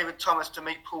down with David Thomas to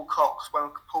meet Paul Cox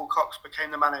when Paul Cox became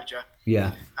the manager.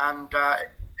 Yeah, and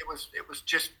it was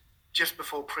just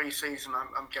before pre-season,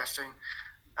 I'm guessing,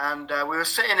 and we were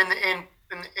sitting in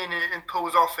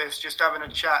Paul's office, just having a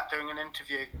chat, doing an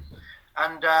interview,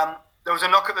 and there was a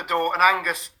knock at the door, and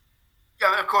Angus,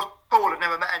 of course, Paul had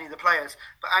never met any of the players,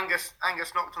 but Angus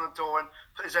knocked on the door and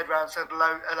put his head round and said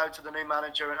hello to the new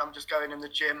manager, and I'm just going in the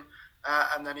gym,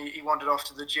 and then he wandered off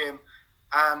to the gym,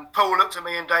 and Paul looked at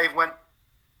me and Dave went,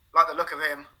 like the look of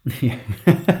him.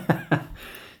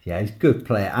 Yeah, he's a good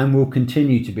player and will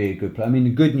continue to be a good player. I mean,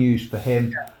 the good news for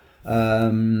him,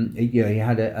 he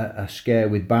had a scare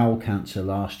with bowel cancer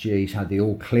last year. He's had the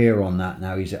all clear on that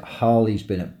now. He's at Hull, he's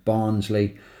been at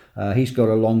Barnsley. He's got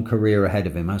a long career ahead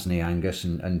of him, hasn't he, Angus?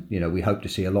 And we hope to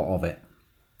see a lot of it.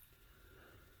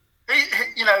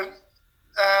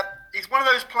 He's one of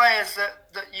those players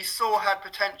that you saw had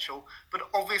potential, but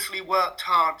obviously worked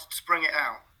hard to bring it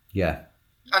out. Yeah.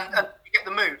 And you get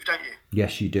the move, don't you?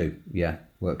 Yes, you do. Yeah,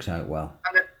 works out well.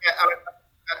 And then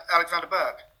Alexander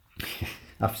Burke.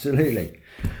 Absolutely.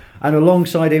 And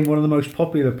alongside him, one of the most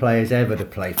popular players ever to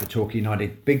play for Torquay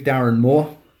United, big Darren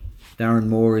Moore. Darren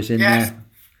Moore is in there.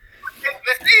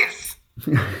 This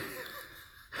is.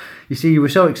 You see, you were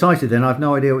so excited then, I've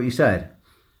no idea what you said.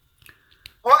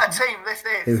 What a team this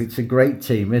is. It's a great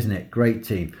team, isn't it? Great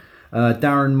team.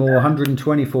 Darren Moore,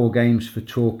 124 games for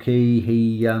Torquay.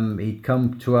 He'd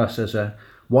come to us as a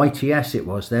YTS it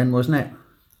was then, wasn't it?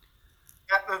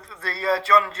 Yeah, the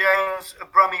John James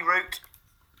Brummie route.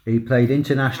 He played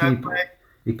internationally.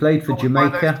 He played for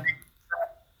Jamaica.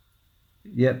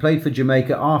 Yeah, played for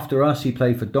Jamaica. After us, he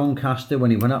played for Doncaster when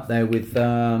he went up there with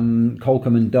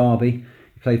Colcombe and Derby.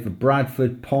 He played for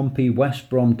Bradford, Pompey, West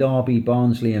Brom, Derby,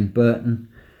 Barnsley and Burton.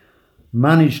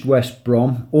 Managed West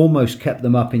Brom, almost kept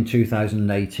them up in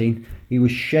 2018. He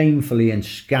was shamefully and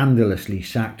scandalously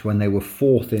sacked when they were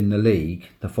fourth in the league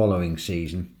the following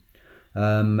season.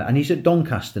 And he's at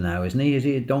Doncaster now, isn't he? Is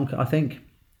he at Doncaster? I think.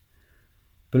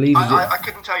 I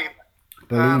couldn't tell you.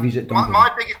 Believe he's at Doncaster. My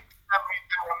biggest memory of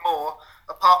Darren Moore,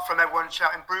 apart from everyone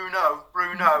shouting Bruno,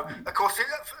 of course,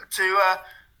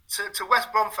 to West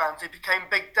Brom fans, he became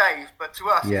Big Dave, but to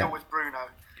us, he's always Bruno.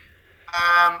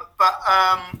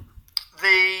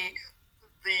 The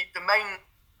main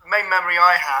memory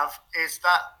I have is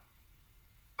that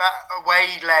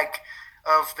away leg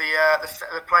of the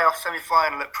playoff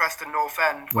semi-final at Preston North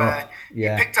End, where he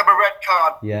picked up a red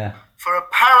card for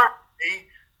apparently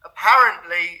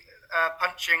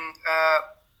punching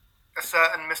a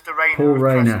certain Mr. Rayner. Paul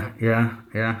Rayner, yeah.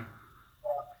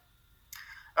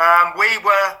 We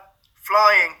were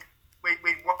flying. We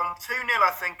won 2-0, I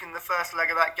think, in the first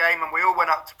leg of that game, and we all went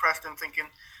up to Preston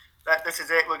thinking that this is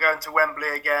it, we're going to Wembley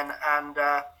again, and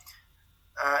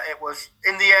it was,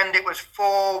 in the end, it was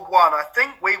 4-1. I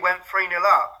think we went 3-0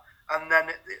 up, and then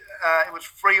it was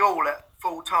 3-3 at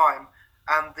full time,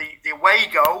 and the away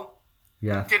goal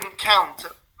didn't count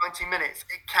at 90 minutes.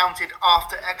 It counted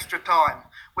after extra time,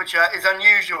 which is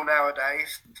unusual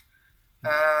nowadays.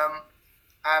 That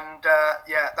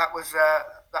was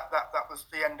that was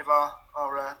the end of our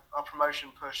promotion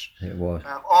push. It was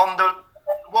on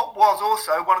what was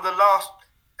also one of the last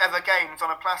ever games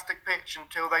on a plastic pitch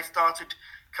until they started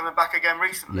coming back again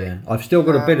recently. Yeah, I've still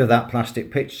got a bit of that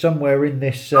plastic pitch somewhere in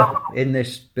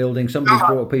this building. Somebody's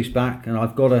brought a piece back, and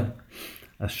I've got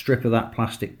a strip of that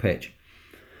plastic pitch.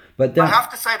 But I have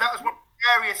to say that was one of the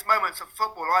scariest moments of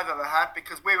football I've ever had,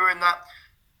 because we were in that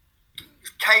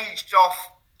caged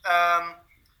off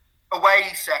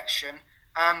away section,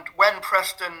 and when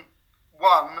Preston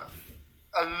won,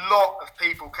 a lot of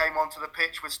people came onto the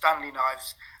pitch with Stanley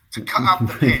knives to cut up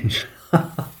the pitch.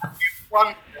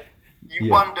 You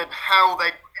wondered how they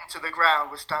got into the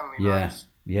ground with Stanley knives.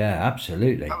 Yeah,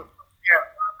 absolutely. That was,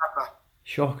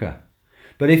 shocker.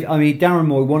 But Darren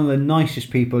Moore, one of the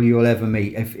nicest people you'll ever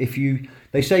meet.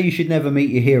 They say you should never meet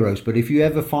your heroes, but if you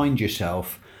ever find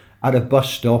yourself at a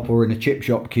bus stop or in a chip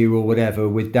shop queue or whatever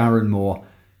with Darren Moore,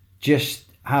 just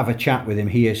have a chat with him.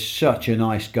 He is such a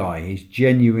nice guy. He's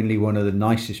genuinely one of the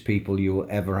nicest people you'll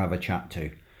ever have a chat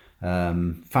to.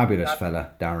 Fabulous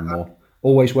fella, Darren Moore.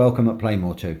 Always welcome at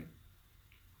Playmore too.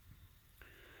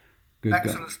 Good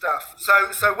excellent stuff.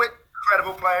 So which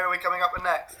incredible player are we coming up with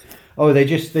next? Oh, they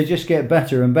just get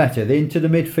better and better. They're into the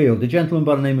midfield. The gentleman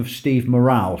by the name of Steve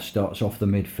Morale starts off the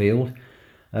midfield.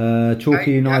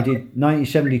 Torquay United,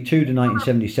 1972 to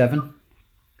 1977.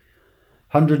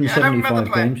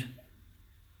 175 games.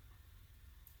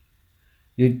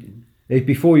 It's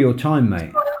before your time,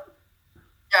 mate.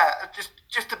 Yeah,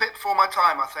 just a bit before my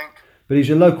time, I think. But he's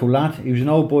a local lad. He was an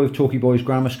old boy of Torquay Boys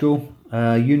Grammar School,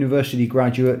 university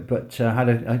graduate, but had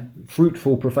a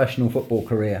fruitful professional football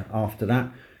career after that.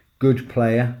 Good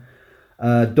player.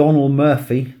 Donald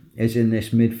Murphy is in this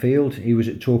midfield. He was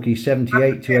at Torquay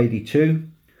 78 to 82.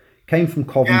 Came from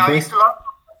Coventry. Yeah, I used to like.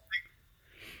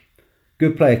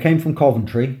 Good player. Came from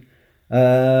Coventry.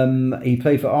 He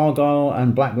played for Argyle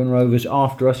and Blackburn Rovers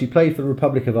after us. He played for the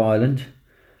Republic of Ireland.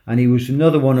 And he was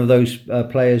another one of those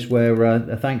players where,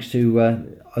 thanks to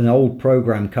an old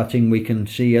programme cutting, we can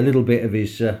see a little bit of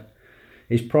his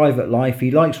private life. He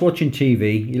likes watching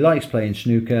TV. He likes playing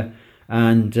snooker.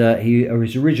 And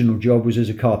his original job was as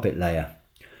a carpet layer.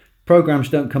 Programmes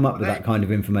don't come up with that kind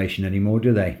of information anymore,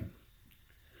 do they?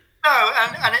 No,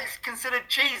 and it's considered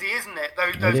cheesy, isn't it?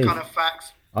 Those kind of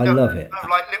facts. I love it.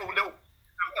 Like little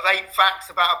 8 facts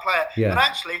about a player. Yeah. And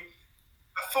actually,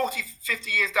 40,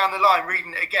 50 years down the line,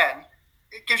 reading it again,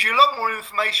 it gives you a lot more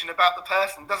information about the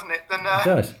person, doesn't it? Than it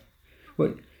does.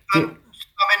 Than some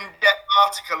in-depth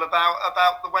article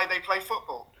about the way they play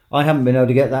football. I haven't been able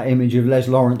to get that image of Les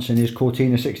Lawrence and his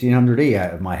Cortina 1600E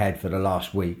out of my head for the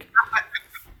last week.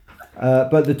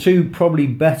 But the two probably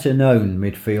better known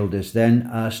midfielders then,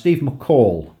 Steve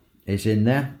McCall is in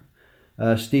there.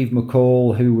 Steve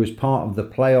McCall, who was part of the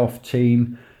playoff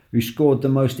team, who scored the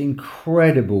most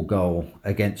incredible goal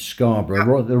against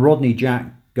Scarborough. The Rodney Jack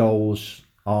goals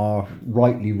are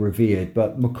rightly revered,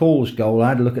 but McCall's goal, I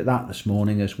had a look at that this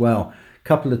morning as well.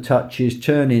 Couple of touches,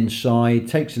 turn inside,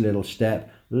 takes a little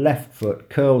step, left foot,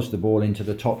 curls the ball into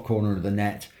the top corner of the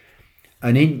net,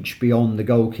 an inch beyond the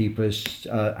goalkeeper's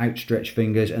outstretched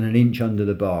fingers and an inch under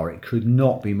the bar. It could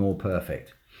not be more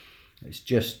perfect. It's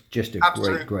just a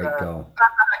great goal.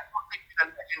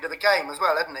 Into the game as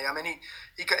well, hadn't he? I mean,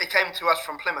 he came to us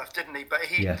from Plymouth, didn't he? But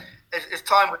his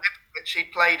time with Ipswich, he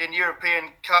played in European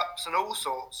Cups and all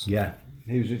sorts. Yeah,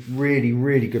 he was a really,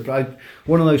 really good player.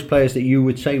 One of those players that you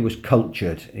would say was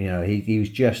cultured. You know, he was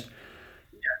just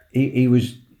he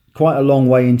was quite a long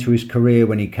way into his career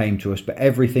when he came to us, but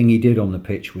everything he did on the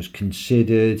pitch was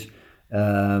considered. He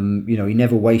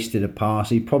never wasted a pass.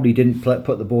 He probably didn't put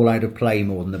the ball out of play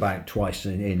more than about twice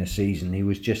in a season. He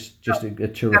was just a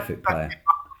terrific player.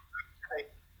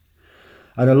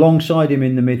 And alongside him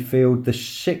in the midfield, the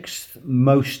 6th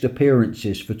most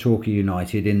appearances for Torquay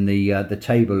United in the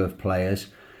table of players.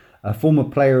 A former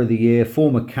player of the year,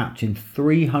 former captain,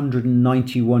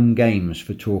 391 games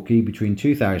for Torquay between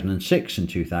 2006 and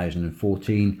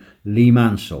 2014, Lee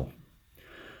Mansell.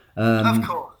 Of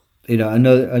course.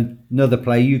 Another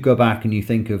player, you go back and you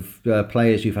think of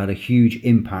players who've had a huge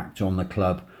impact on the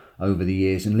club over the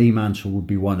years, and Lee Mansell would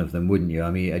be one of them, wouldn't you?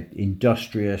 I mean, an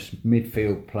industrious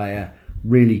midfield player,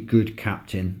 really good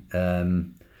captain.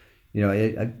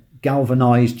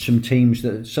 Galvanised some teams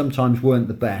that sometimes weren't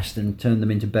the best and turned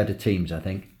them into better teams, I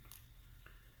think.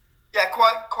 Yeah,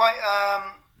 quite.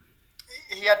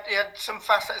 He had some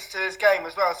facets to his game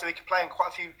as well, so he could play in quite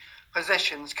a few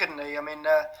positions, couldn't he? I mean,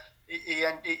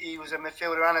 he was a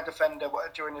midfielder and a defender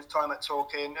during his time at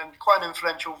Torquay, and quite an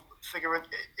influential figure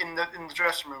in the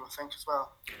dressing room, I think, as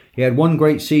well. He had one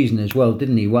great season as well,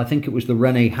 didn't he? Well, I think it was the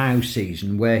Rene Howe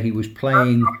season where he was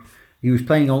playing He was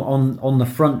playing on the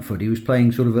front foot. He was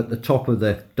playing sort of at the top of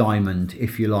the diamond,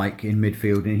 if you like, in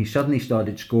midfield, and he suddenly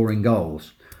started scoring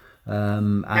goals.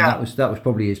 That was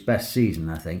probably his best season,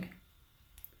 I think.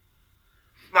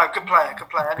 No, good player.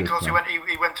 And of course, he went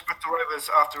to Bristol Rovers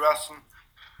after us,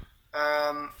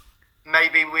 and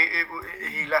maybe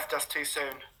he left us too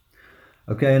soon.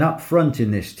 Okay, and up front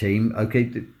in this team,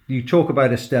 okay, you talk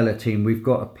about a stellar team. We've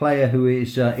got a player who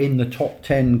is in the top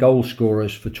 10 goal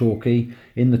scorers for Torquay,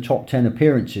 in the top 10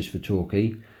 appearances for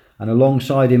Torquay, and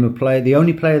alongside him the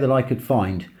only player that I could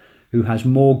find who has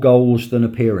more goals than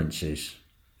appearances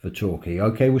for Torquay.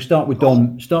 Okay, we'll start with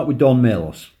Don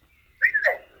Mills.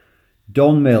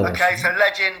 Don Mills. Okay, so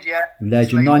legend, yeah.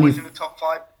 Legend, always in the top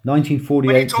 5.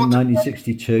 1948 to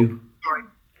 1962.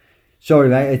 Sorry,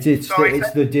 mate. It's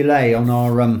the delay on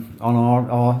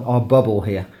our bubble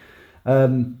here.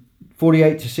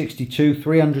 48 to 62,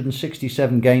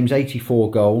 367 games, 84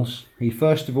 goals. He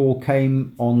first of all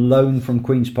came on loan from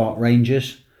Queen's Park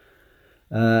Rangers.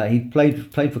 He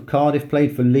played for Cardiff,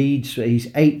 played for Leeds. He's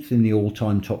 8th in the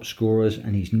all-time top scorers,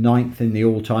 and he's 9th in the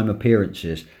all-time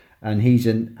appearances. And he's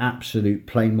an absolute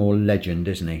Plainmoor legend,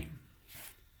 isn't he?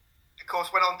 Of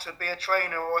course, went on to be a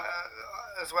trainer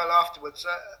as well afterwards.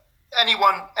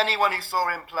 Anyone who saw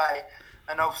him play,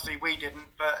 and obviously we didn't,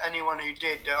 but anyone who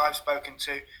did that I've spoken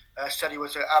to said he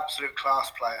was an absolute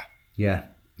class player.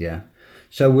 Yeah.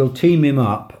 So we'll team him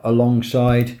up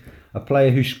alongside a player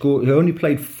who only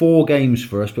played 4 games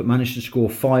for us, but managed to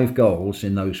score 5 goals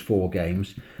in those 4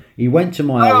 games. He went to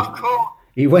my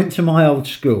old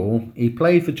school. He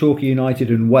played for Torquay United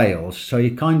and Wales, so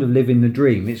you kind of live in the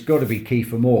dream. It's got to be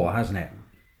Kiefer Moore, hasn't it?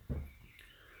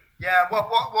 Yeah, what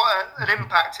an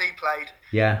impact he played.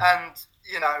 Yeah. And,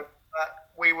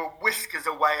 we were whiskers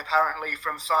away, apparently,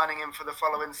 from signing him for the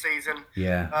following season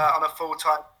on a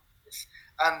full-time basis.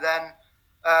 And then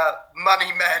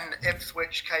money men,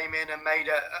 Ipswich, came in and made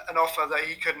an offer that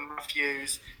he couldn't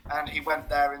refuse, and he went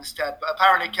there instead. But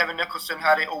apparently Kevin Nicholson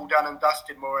had it all done and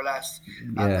dusted, more or less.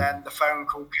 Yeah. And then the phone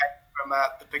call came from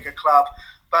the bigger club.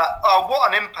 But,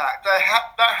 what an impact. That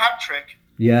hat-trick.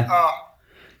 Yeah.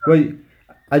 Well,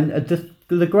 and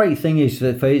the great thing is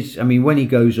that when he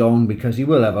goes on, because he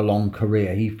will have a long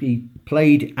career, he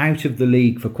played out of the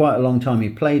league for quite a long time. He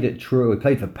played at Truro, he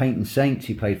played for Paynton Saints,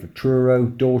 he played for Truro,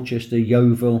 Dorchester,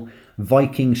 Yeovil,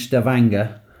 Viking,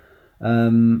 Stavanger.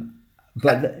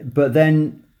 But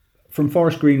then from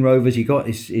Forest Green Rovers, he got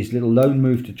his little loan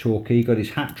move to Torquay, he got his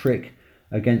hat-trick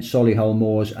against Solihull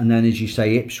Moors, and then, as you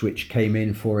say, Ipswich came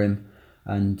in for him.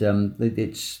 And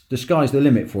it's the sky's the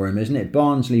limit for him, isn't it?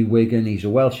 Barnsley, Wigan, he's a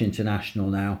Welsh international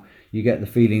now. You get the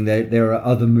feeling there are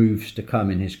other moves to come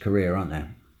in his career, aren't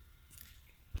there?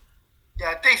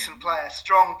 Yeah, decent player,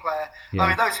 strong player. Yeah. I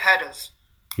mean, those headers.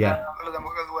 Yeah. All of them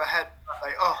were head.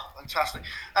 Fantastic.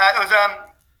 It was,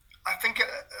 I think,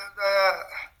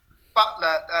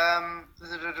 Butler. I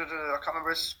can't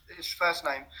remember his first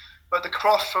name, but the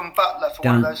cross from Butler for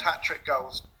one of those hat-trick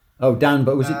goals. Oh,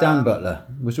 but was it Dan Butler?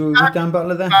 Was Dan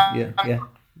Butler there? Yeah.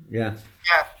 Yeah,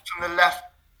 from the left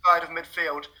side of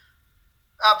midfield.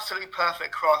 Absolutely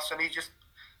perfect cross, and he just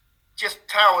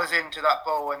towers into that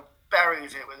ball and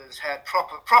buries it with his head.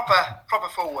 Proper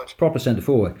forward. Proper centre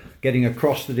forward. Getting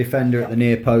across the defender at the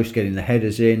near post, getting the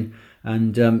headers in,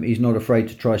 and he's not afraid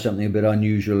to try something a bit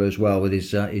unusual as well with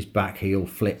his back heel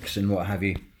flicks and what have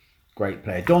you. Great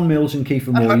player. Don Mills and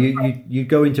Kiefer Moore. You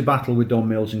go into battle with Don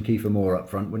Mills and Kiefer Moore up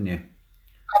front, wouldn't you?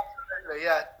 Absolutely,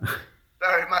 yeah.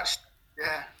 Very much,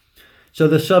 yeah. So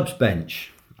the subs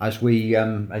bench, as we're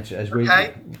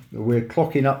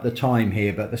clocking up the time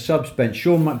here, but the subs bench,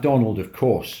 Sean MacDonald, of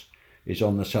course, is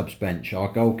on the subs bench.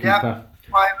 Our goalkeeper,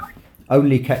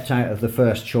 only kept out of the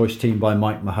first choice team by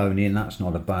Mike Mahoney, and that's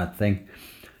not a bad thing.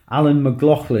 Alan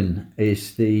McLaughlin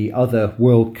is the other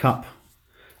World Cup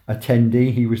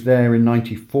attendee. He was there in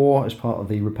 '94 as part of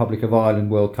the Republic of Ireland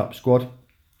World Cup squad.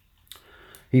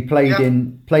 He played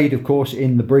of course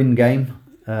in the Bryn game.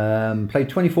 Played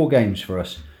 24 games for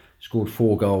us. Scored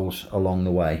 4 goals along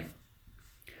the way.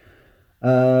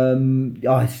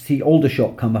 I see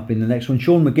Aldershot come up in the next one.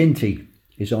 Sean McGinty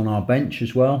is on our bench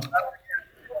as well.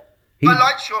 I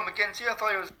liked Sean McGinty. I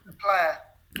thought he was a good player.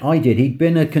 I did. He'd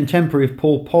been a contemporary of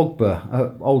Paul Pogba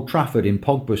at Old Trafford in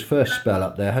Pogba's first spell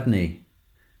up there, hadn't he?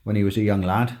 When he was a young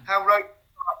lad.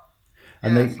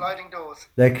 Sliding doors.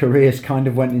 Their careers kind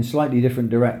of went in slightly different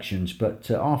directions,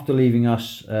 but after leaving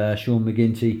us, Sean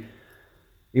McGinty,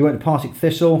 he went to Partick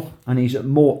Thistle, and he's at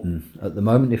Morton at the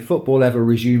moment. If football ever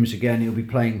resumes again, he'll be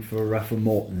playing for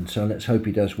Morton, so let's hope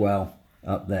he does well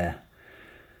up there.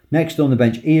 Next on the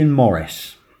bench, Ian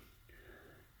Morris.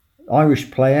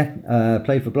 Irish player,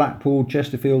 played for Blackpool,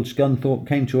 Chesterfield, Scunthorpe,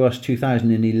 came to us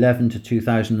 2011 to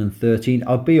 2013.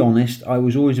 I'll be honest, I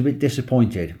was always a bit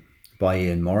disappointed by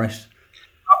Ian Morris.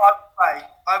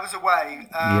 I was away.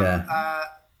 I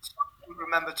don't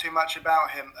remember too much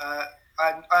about him.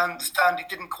 I understand he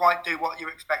didn't quite do what you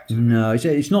expected. No,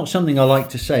 it's not something I like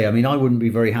to say. I mean, I wouldn't be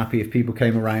very happy if people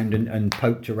came around and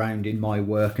poked around in my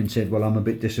work and said, well, I'm a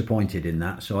bit disappointed in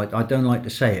that. So I don't like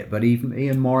to say it. But even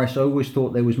Ian Morris, I always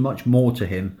thought there was much more to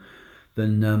him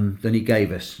than he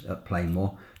gave us at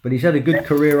Plainmoor. But he's had a good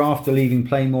career after leaving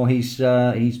Plainmoor.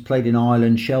 He's played in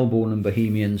Ireland, Shelbourne and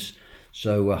Bohemians.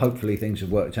 So hopefully things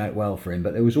have worked out well for him.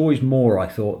 But there was always more, I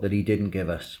thought, that he didn't give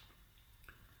us.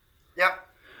 Yep.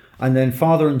 And then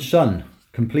father and son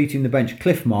completing the bench.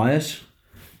 Cliff Myers,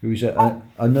 who's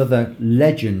another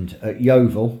legend at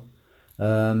Yeovil.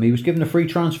 He was given a free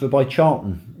transfer by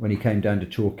Charlton when he came down to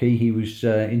Torquay. He was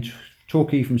in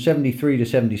Torquay from 73 to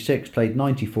 76, played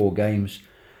 94 games,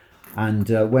 and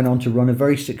went on to run a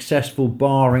very successful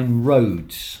bar in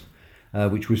Rhodes,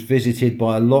 which was visited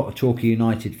by a lot of Torquay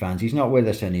United fans. He's not with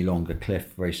us any longer,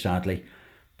 Cliff, very sadly.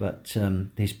 But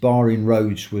his bar in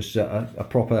Rhodes was a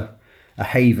proper... a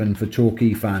haven for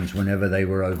Torquay fans whenever they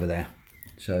were over there.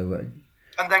 So,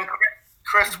 and then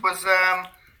Chris was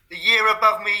the year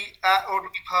above me at Audley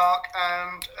Park,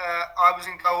 and I was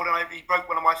in goal, and he broke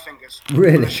one of my fingers.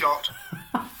 Really? With a shot.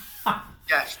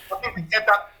 Yes, I think we said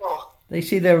that before. They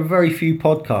see there are very few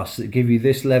podcasts that give you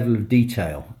this level of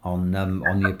detail on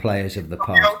your players of the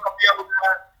past.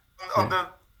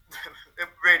 It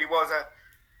really was a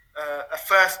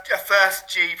first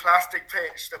G plastic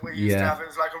pitch that we used to have. It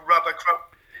was like a rubber crumb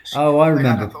pitch. Oh, I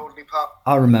remember.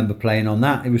 I remember playing on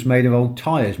that. It was made of old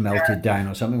tyres melted down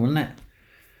or something, wasn't it?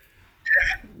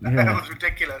 Yeah. That was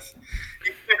ridiculous.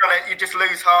 You sit on it, you just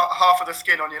lose half of the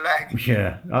skin on your leg.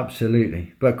 Yeah,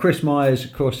 absolutely. But Chris Myers,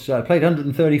 of course, played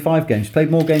 135 games.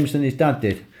 Played more games than his dad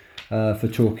did for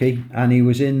Torquay, and he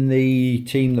was in the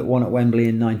team that won at Wembley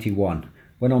in '91.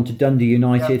 Went on to Dundee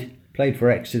United. Played for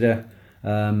Exeter.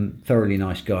 Thoroughly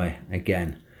nice guy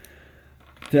again.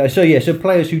 So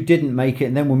players who didn't make it,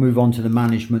 and then we'll move on to the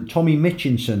management. Tommy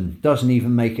Mitchinson doesn't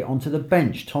even make it onto the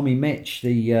bench. Tommy Mitch,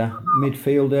 the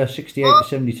midfielder, 68 to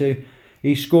 72.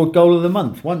 He scored goal of the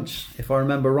month once, if I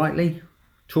remember rightly.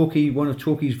 Torquay, one of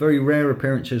Torquay's very rare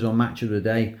appearances on Match of the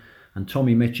Day, and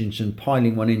Tommy Mitchinson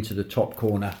piling one into the top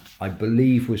corner, I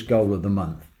believe was goal of the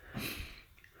month.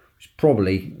 It's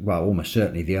probably, well, almost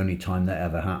certainly the only time that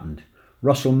ever happened.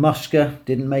 Russell Musker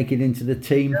didn't make it into the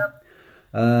team.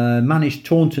 Managed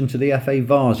Taunton to the FA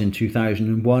Vars in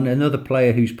 2001. Another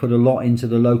player who's put a lot into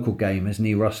the local game, hasn't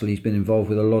he, Russell? He's been involved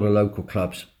with a lot of local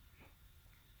clubs.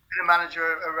 Been a manager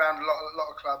around a lot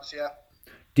of clubs, yeah.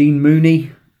 Dean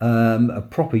Mooney, a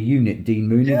proper unit, Dean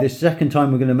Mooney. The second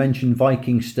time we're going to mention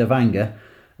Viking Stavanger.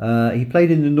 He played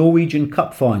in the Norwegian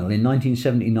Cup final in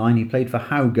 1979. He played for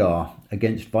Haugar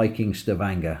against Viking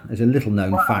Stavanger. There's a little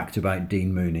known fact about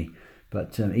Dean Mooney.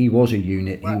 But he was a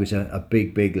unit. He was a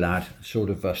big lad, sort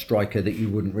of a striker that you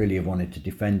wouldn't really have wanted to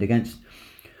defend against.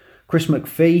 Chris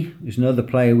McPhee is another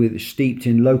player steeped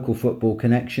in local football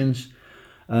connections.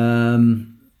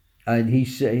 And he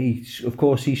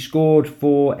scored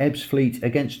for Ebbsfleet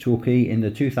against Torquay in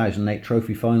the 2008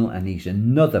 trophy final. And he's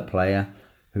another player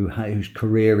whose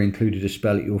career included a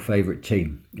spell at your favourite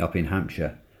team up in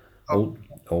Hampshire,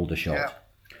 Aldershot. Yeah.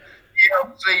 Yeah,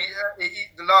 obviously,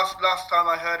 the last time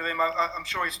I heard of him, I'm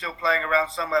sure he's still playing around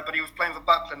somewhere, but he was playing for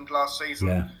Buckland last season.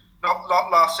 Yeah. Not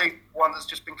last season, one that's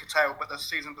just been curtailed, but the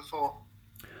season before.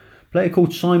 Player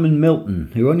called Simon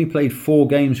Milton, who only played 4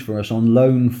 games for us on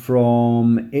loan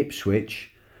from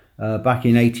Ipswich back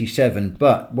in '87.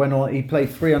 But he played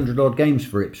 300 odd games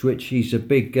for Ipswich. He's a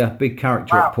big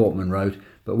character at Portman Road.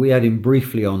 But we had him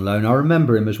briefly on loan. I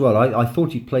remember him as well. I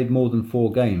thought he played more than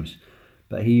 4 games.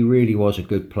 But he really was a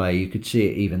good player. You could see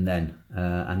it even then.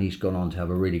 And he's gone on to have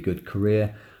a really good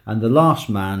career. And the last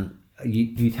man,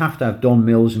 you'd have to have Don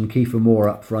Mills and Kiefer Moore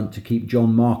up front to keep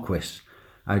John Marquis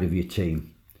out of your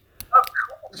team. Of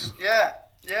course,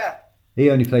 yeah. He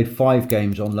only played 5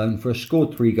 games on loan for us,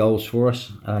 scored 3 goals for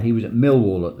us. He was at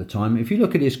Millwall at the time. If you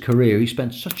look at his career, he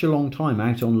spent such a long time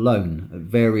out on loan at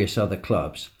various other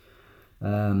clubs.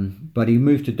 But he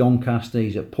moved to Doncaster.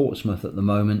 He's at Portsmouth at the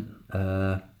moment.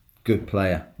 Good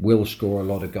player, will score a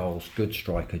lot of goals, good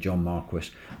striker, John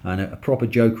Marquis, and a proper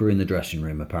joker in the dressing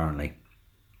room, apparently.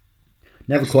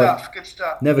 Good stuff.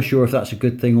 Never sure if that's a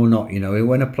good thing or not. You know,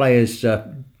 when a player's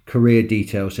career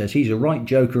detail says he's a right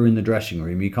joker in the dressing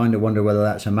room, you kind of wonder whether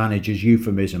that's a manager's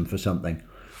euphemism for something.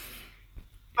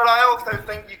 But I also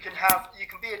think you can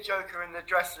be a joker in the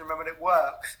dressing room and it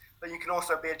works, but you can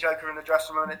also be a joker in the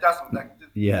dressing room, and it doesn't. There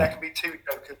can be two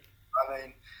jokers. I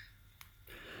mean,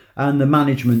 and the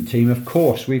management team, of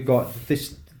course, we've got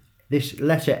this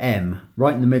letter M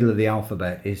right in the middle of the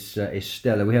alphabet is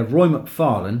stellar. We have Roy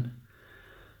McFarlane,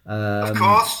 of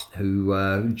course,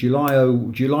 who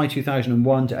July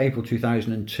 2001 to April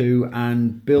 2002,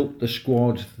 and built the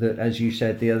squad that, as you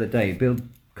said the other day, built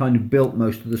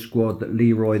most of the squad that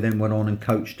Leroy then went on and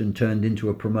coached and turned into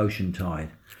a promotion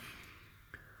tide.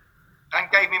 And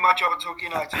gave me my job at Torquay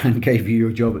United. And gave you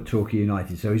your job at Torquay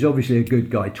United. So he's obviously a good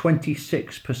guy.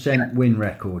 26% win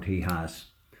record he has.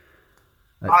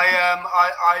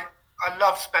 I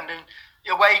love spending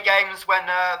away games when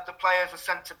the players were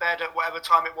sent to bed at whatever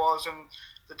time it was, and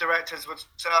the directors would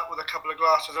sit up with a couple of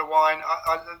glasses of wine.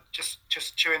 I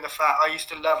just chewing the fat. I used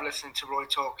to love listening to Roy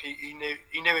talk. He knew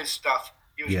his stuff.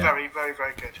 He was very, very,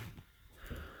 very good.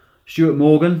 Stuart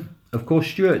Morgan, of course,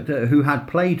 Stuart, who had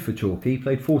played for Torquay,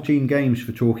 played 14 games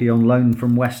for Torquay on loan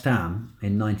from West Ham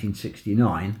in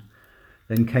 1969,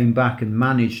 then came back and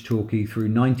managed Torquay through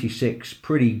 96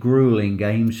 pretty gruelling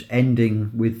games,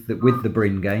 ending with the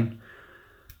Bryn game.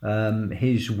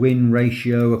 His win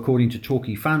ratio, according to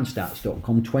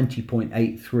TorquayFanstats.com,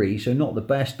 20.83, so not the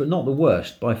best, but not the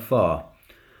worst by far.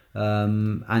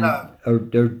 Another...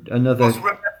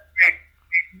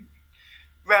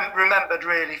 remembered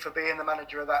really for being the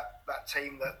manager of that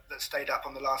team that stayed up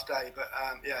on the last day, but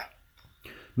yeah.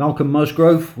 Malcolm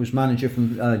Musgrove was manager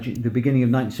from the beginning of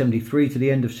 1973 to the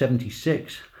end of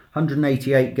 76,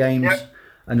 188 games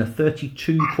and a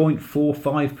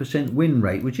 32.45% win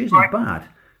rate, which isn't bad,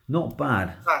 not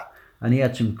bad. And he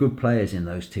had some good players in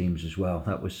those teams as well.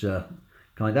 That was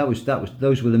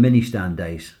those were the mini stand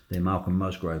days, the Malcolm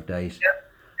Musgrove days. Yep.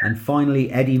 And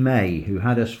finally, Eddie May, who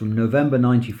had us from November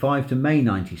 95 to May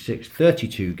 96,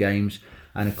 32 games,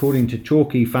 and according to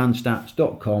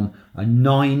TorquayFanstats.com, a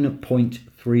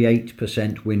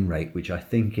 9.38% win rate, which I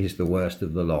think is the worst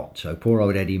of the lot. So poor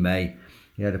old Eddie May,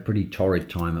 he had a pretty torrid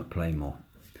time at Playmore.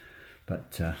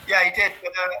 But yeah, he did.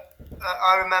 But,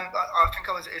 I remember, I think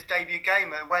I was at his debut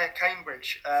game away at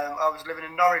Cambridge. I was living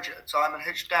in Norwich at the time and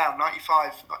hitched down,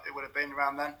 95, it would have been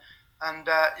around then. And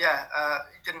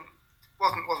he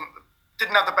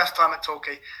didn't have the best time at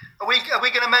Torquay. Are we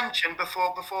going to mention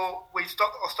before we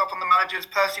stop on the managers,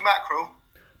 Percy Mackerel?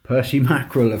 Percy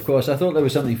Mackerel, of course. I thought there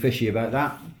was something fishy about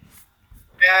that.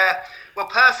 Yeah, well,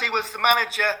 Percy was the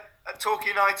manager at Torquay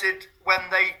United when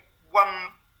they won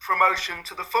promotion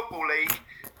to the Football League.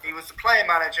 He was the player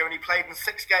manager and he played in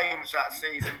 6 games that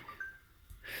season.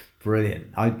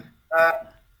 Brilliant. I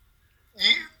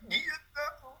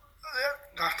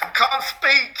can't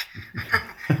speak.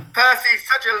 Percy's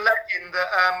such a legend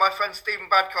that my friend Stephen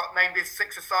Badcott named his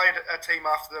 6-a-side team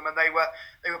after them, and they were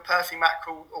Percy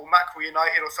Mackerel or Mackerel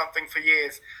United or something for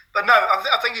years. But no,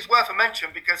 I think he's worth a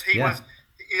mention because he was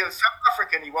South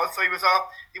African. He was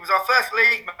our first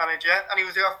league manager, and he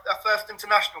was our first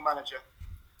international manager.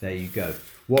 There you go.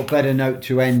 What better note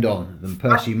to end on than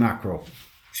Percy Mackerel?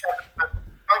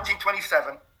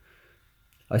 1927.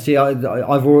 I see. I've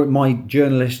already, my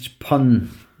journalist's pun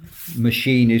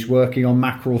machine is working on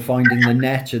Mackerel finding the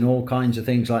net and all kinds of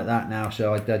things like that now.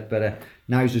 So I'd better.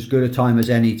 Now's as good a time as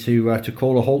any to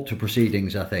call a halt to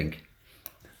proceedings, I think.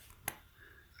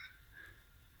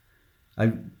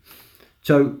 I'm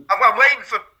waiting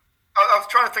for. I was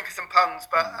trying to think of some puns,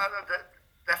 but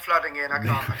they're flooding in. I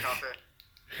can't do it.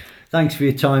 Thanks for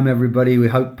your time, everybody. We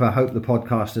hope the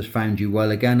podcast has found you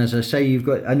well again. As I say, you've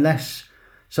got, unless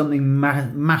something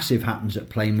massive happens at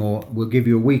Playmore, we'll give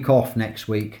you a week off next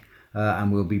week,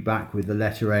 and we'll be back with the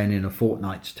letter N in a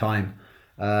fortnight's time.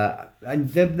 And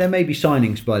there may be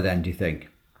signings by then, do you think?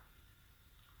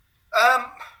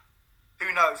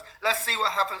 Who knows? Let's see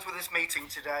what happens with this meeting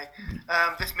today.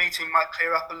 This meeting might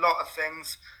clear up a lot of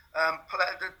things. I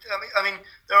mean,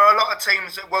 there are a lot of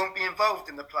teams that won't be involved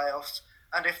in the playoffs,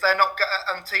 and if they're not,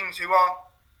 and teams who are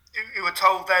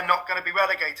told they're not going to be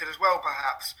relegated as well,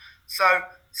 perhaps. So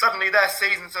suddenly their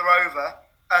seasons are over,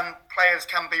 and players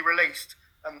can be released.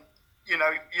 And you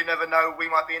never know. We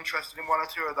might be interested in one or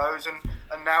two of those, and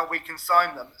now we can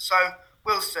sign them. So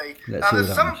we'll see. And at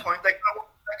some point, they can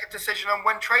make a decision on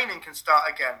when training can start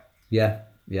again. Yeah.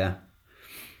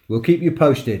 We'll keep you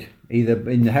posted, either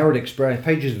in the Herald Express,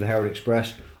 pages of the Herald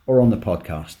Express, or on the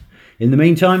podcast. In the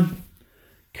meantime,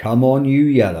 come on, you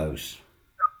Yellows.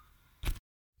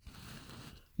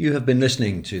 You have been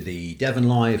listening to the Devon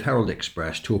Live Herald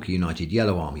Express Torquay United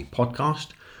Yellow Army podcast,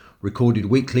 recorded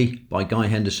weekly by Guy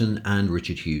Henderson and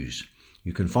Richard Hughes.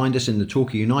 You can find us in the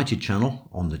Torquay United channel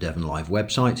on the Devon Live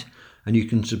website, and you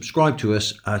can subscribe to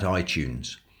us at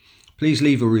iTunes. Please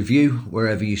leave a review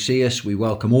wherever you see us. We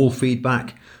welcome all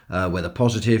feedback, whether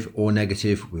positive or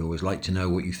negative. We always like to know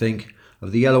what you think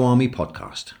of the Yellow Army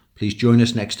podcast. Please join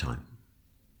us next time.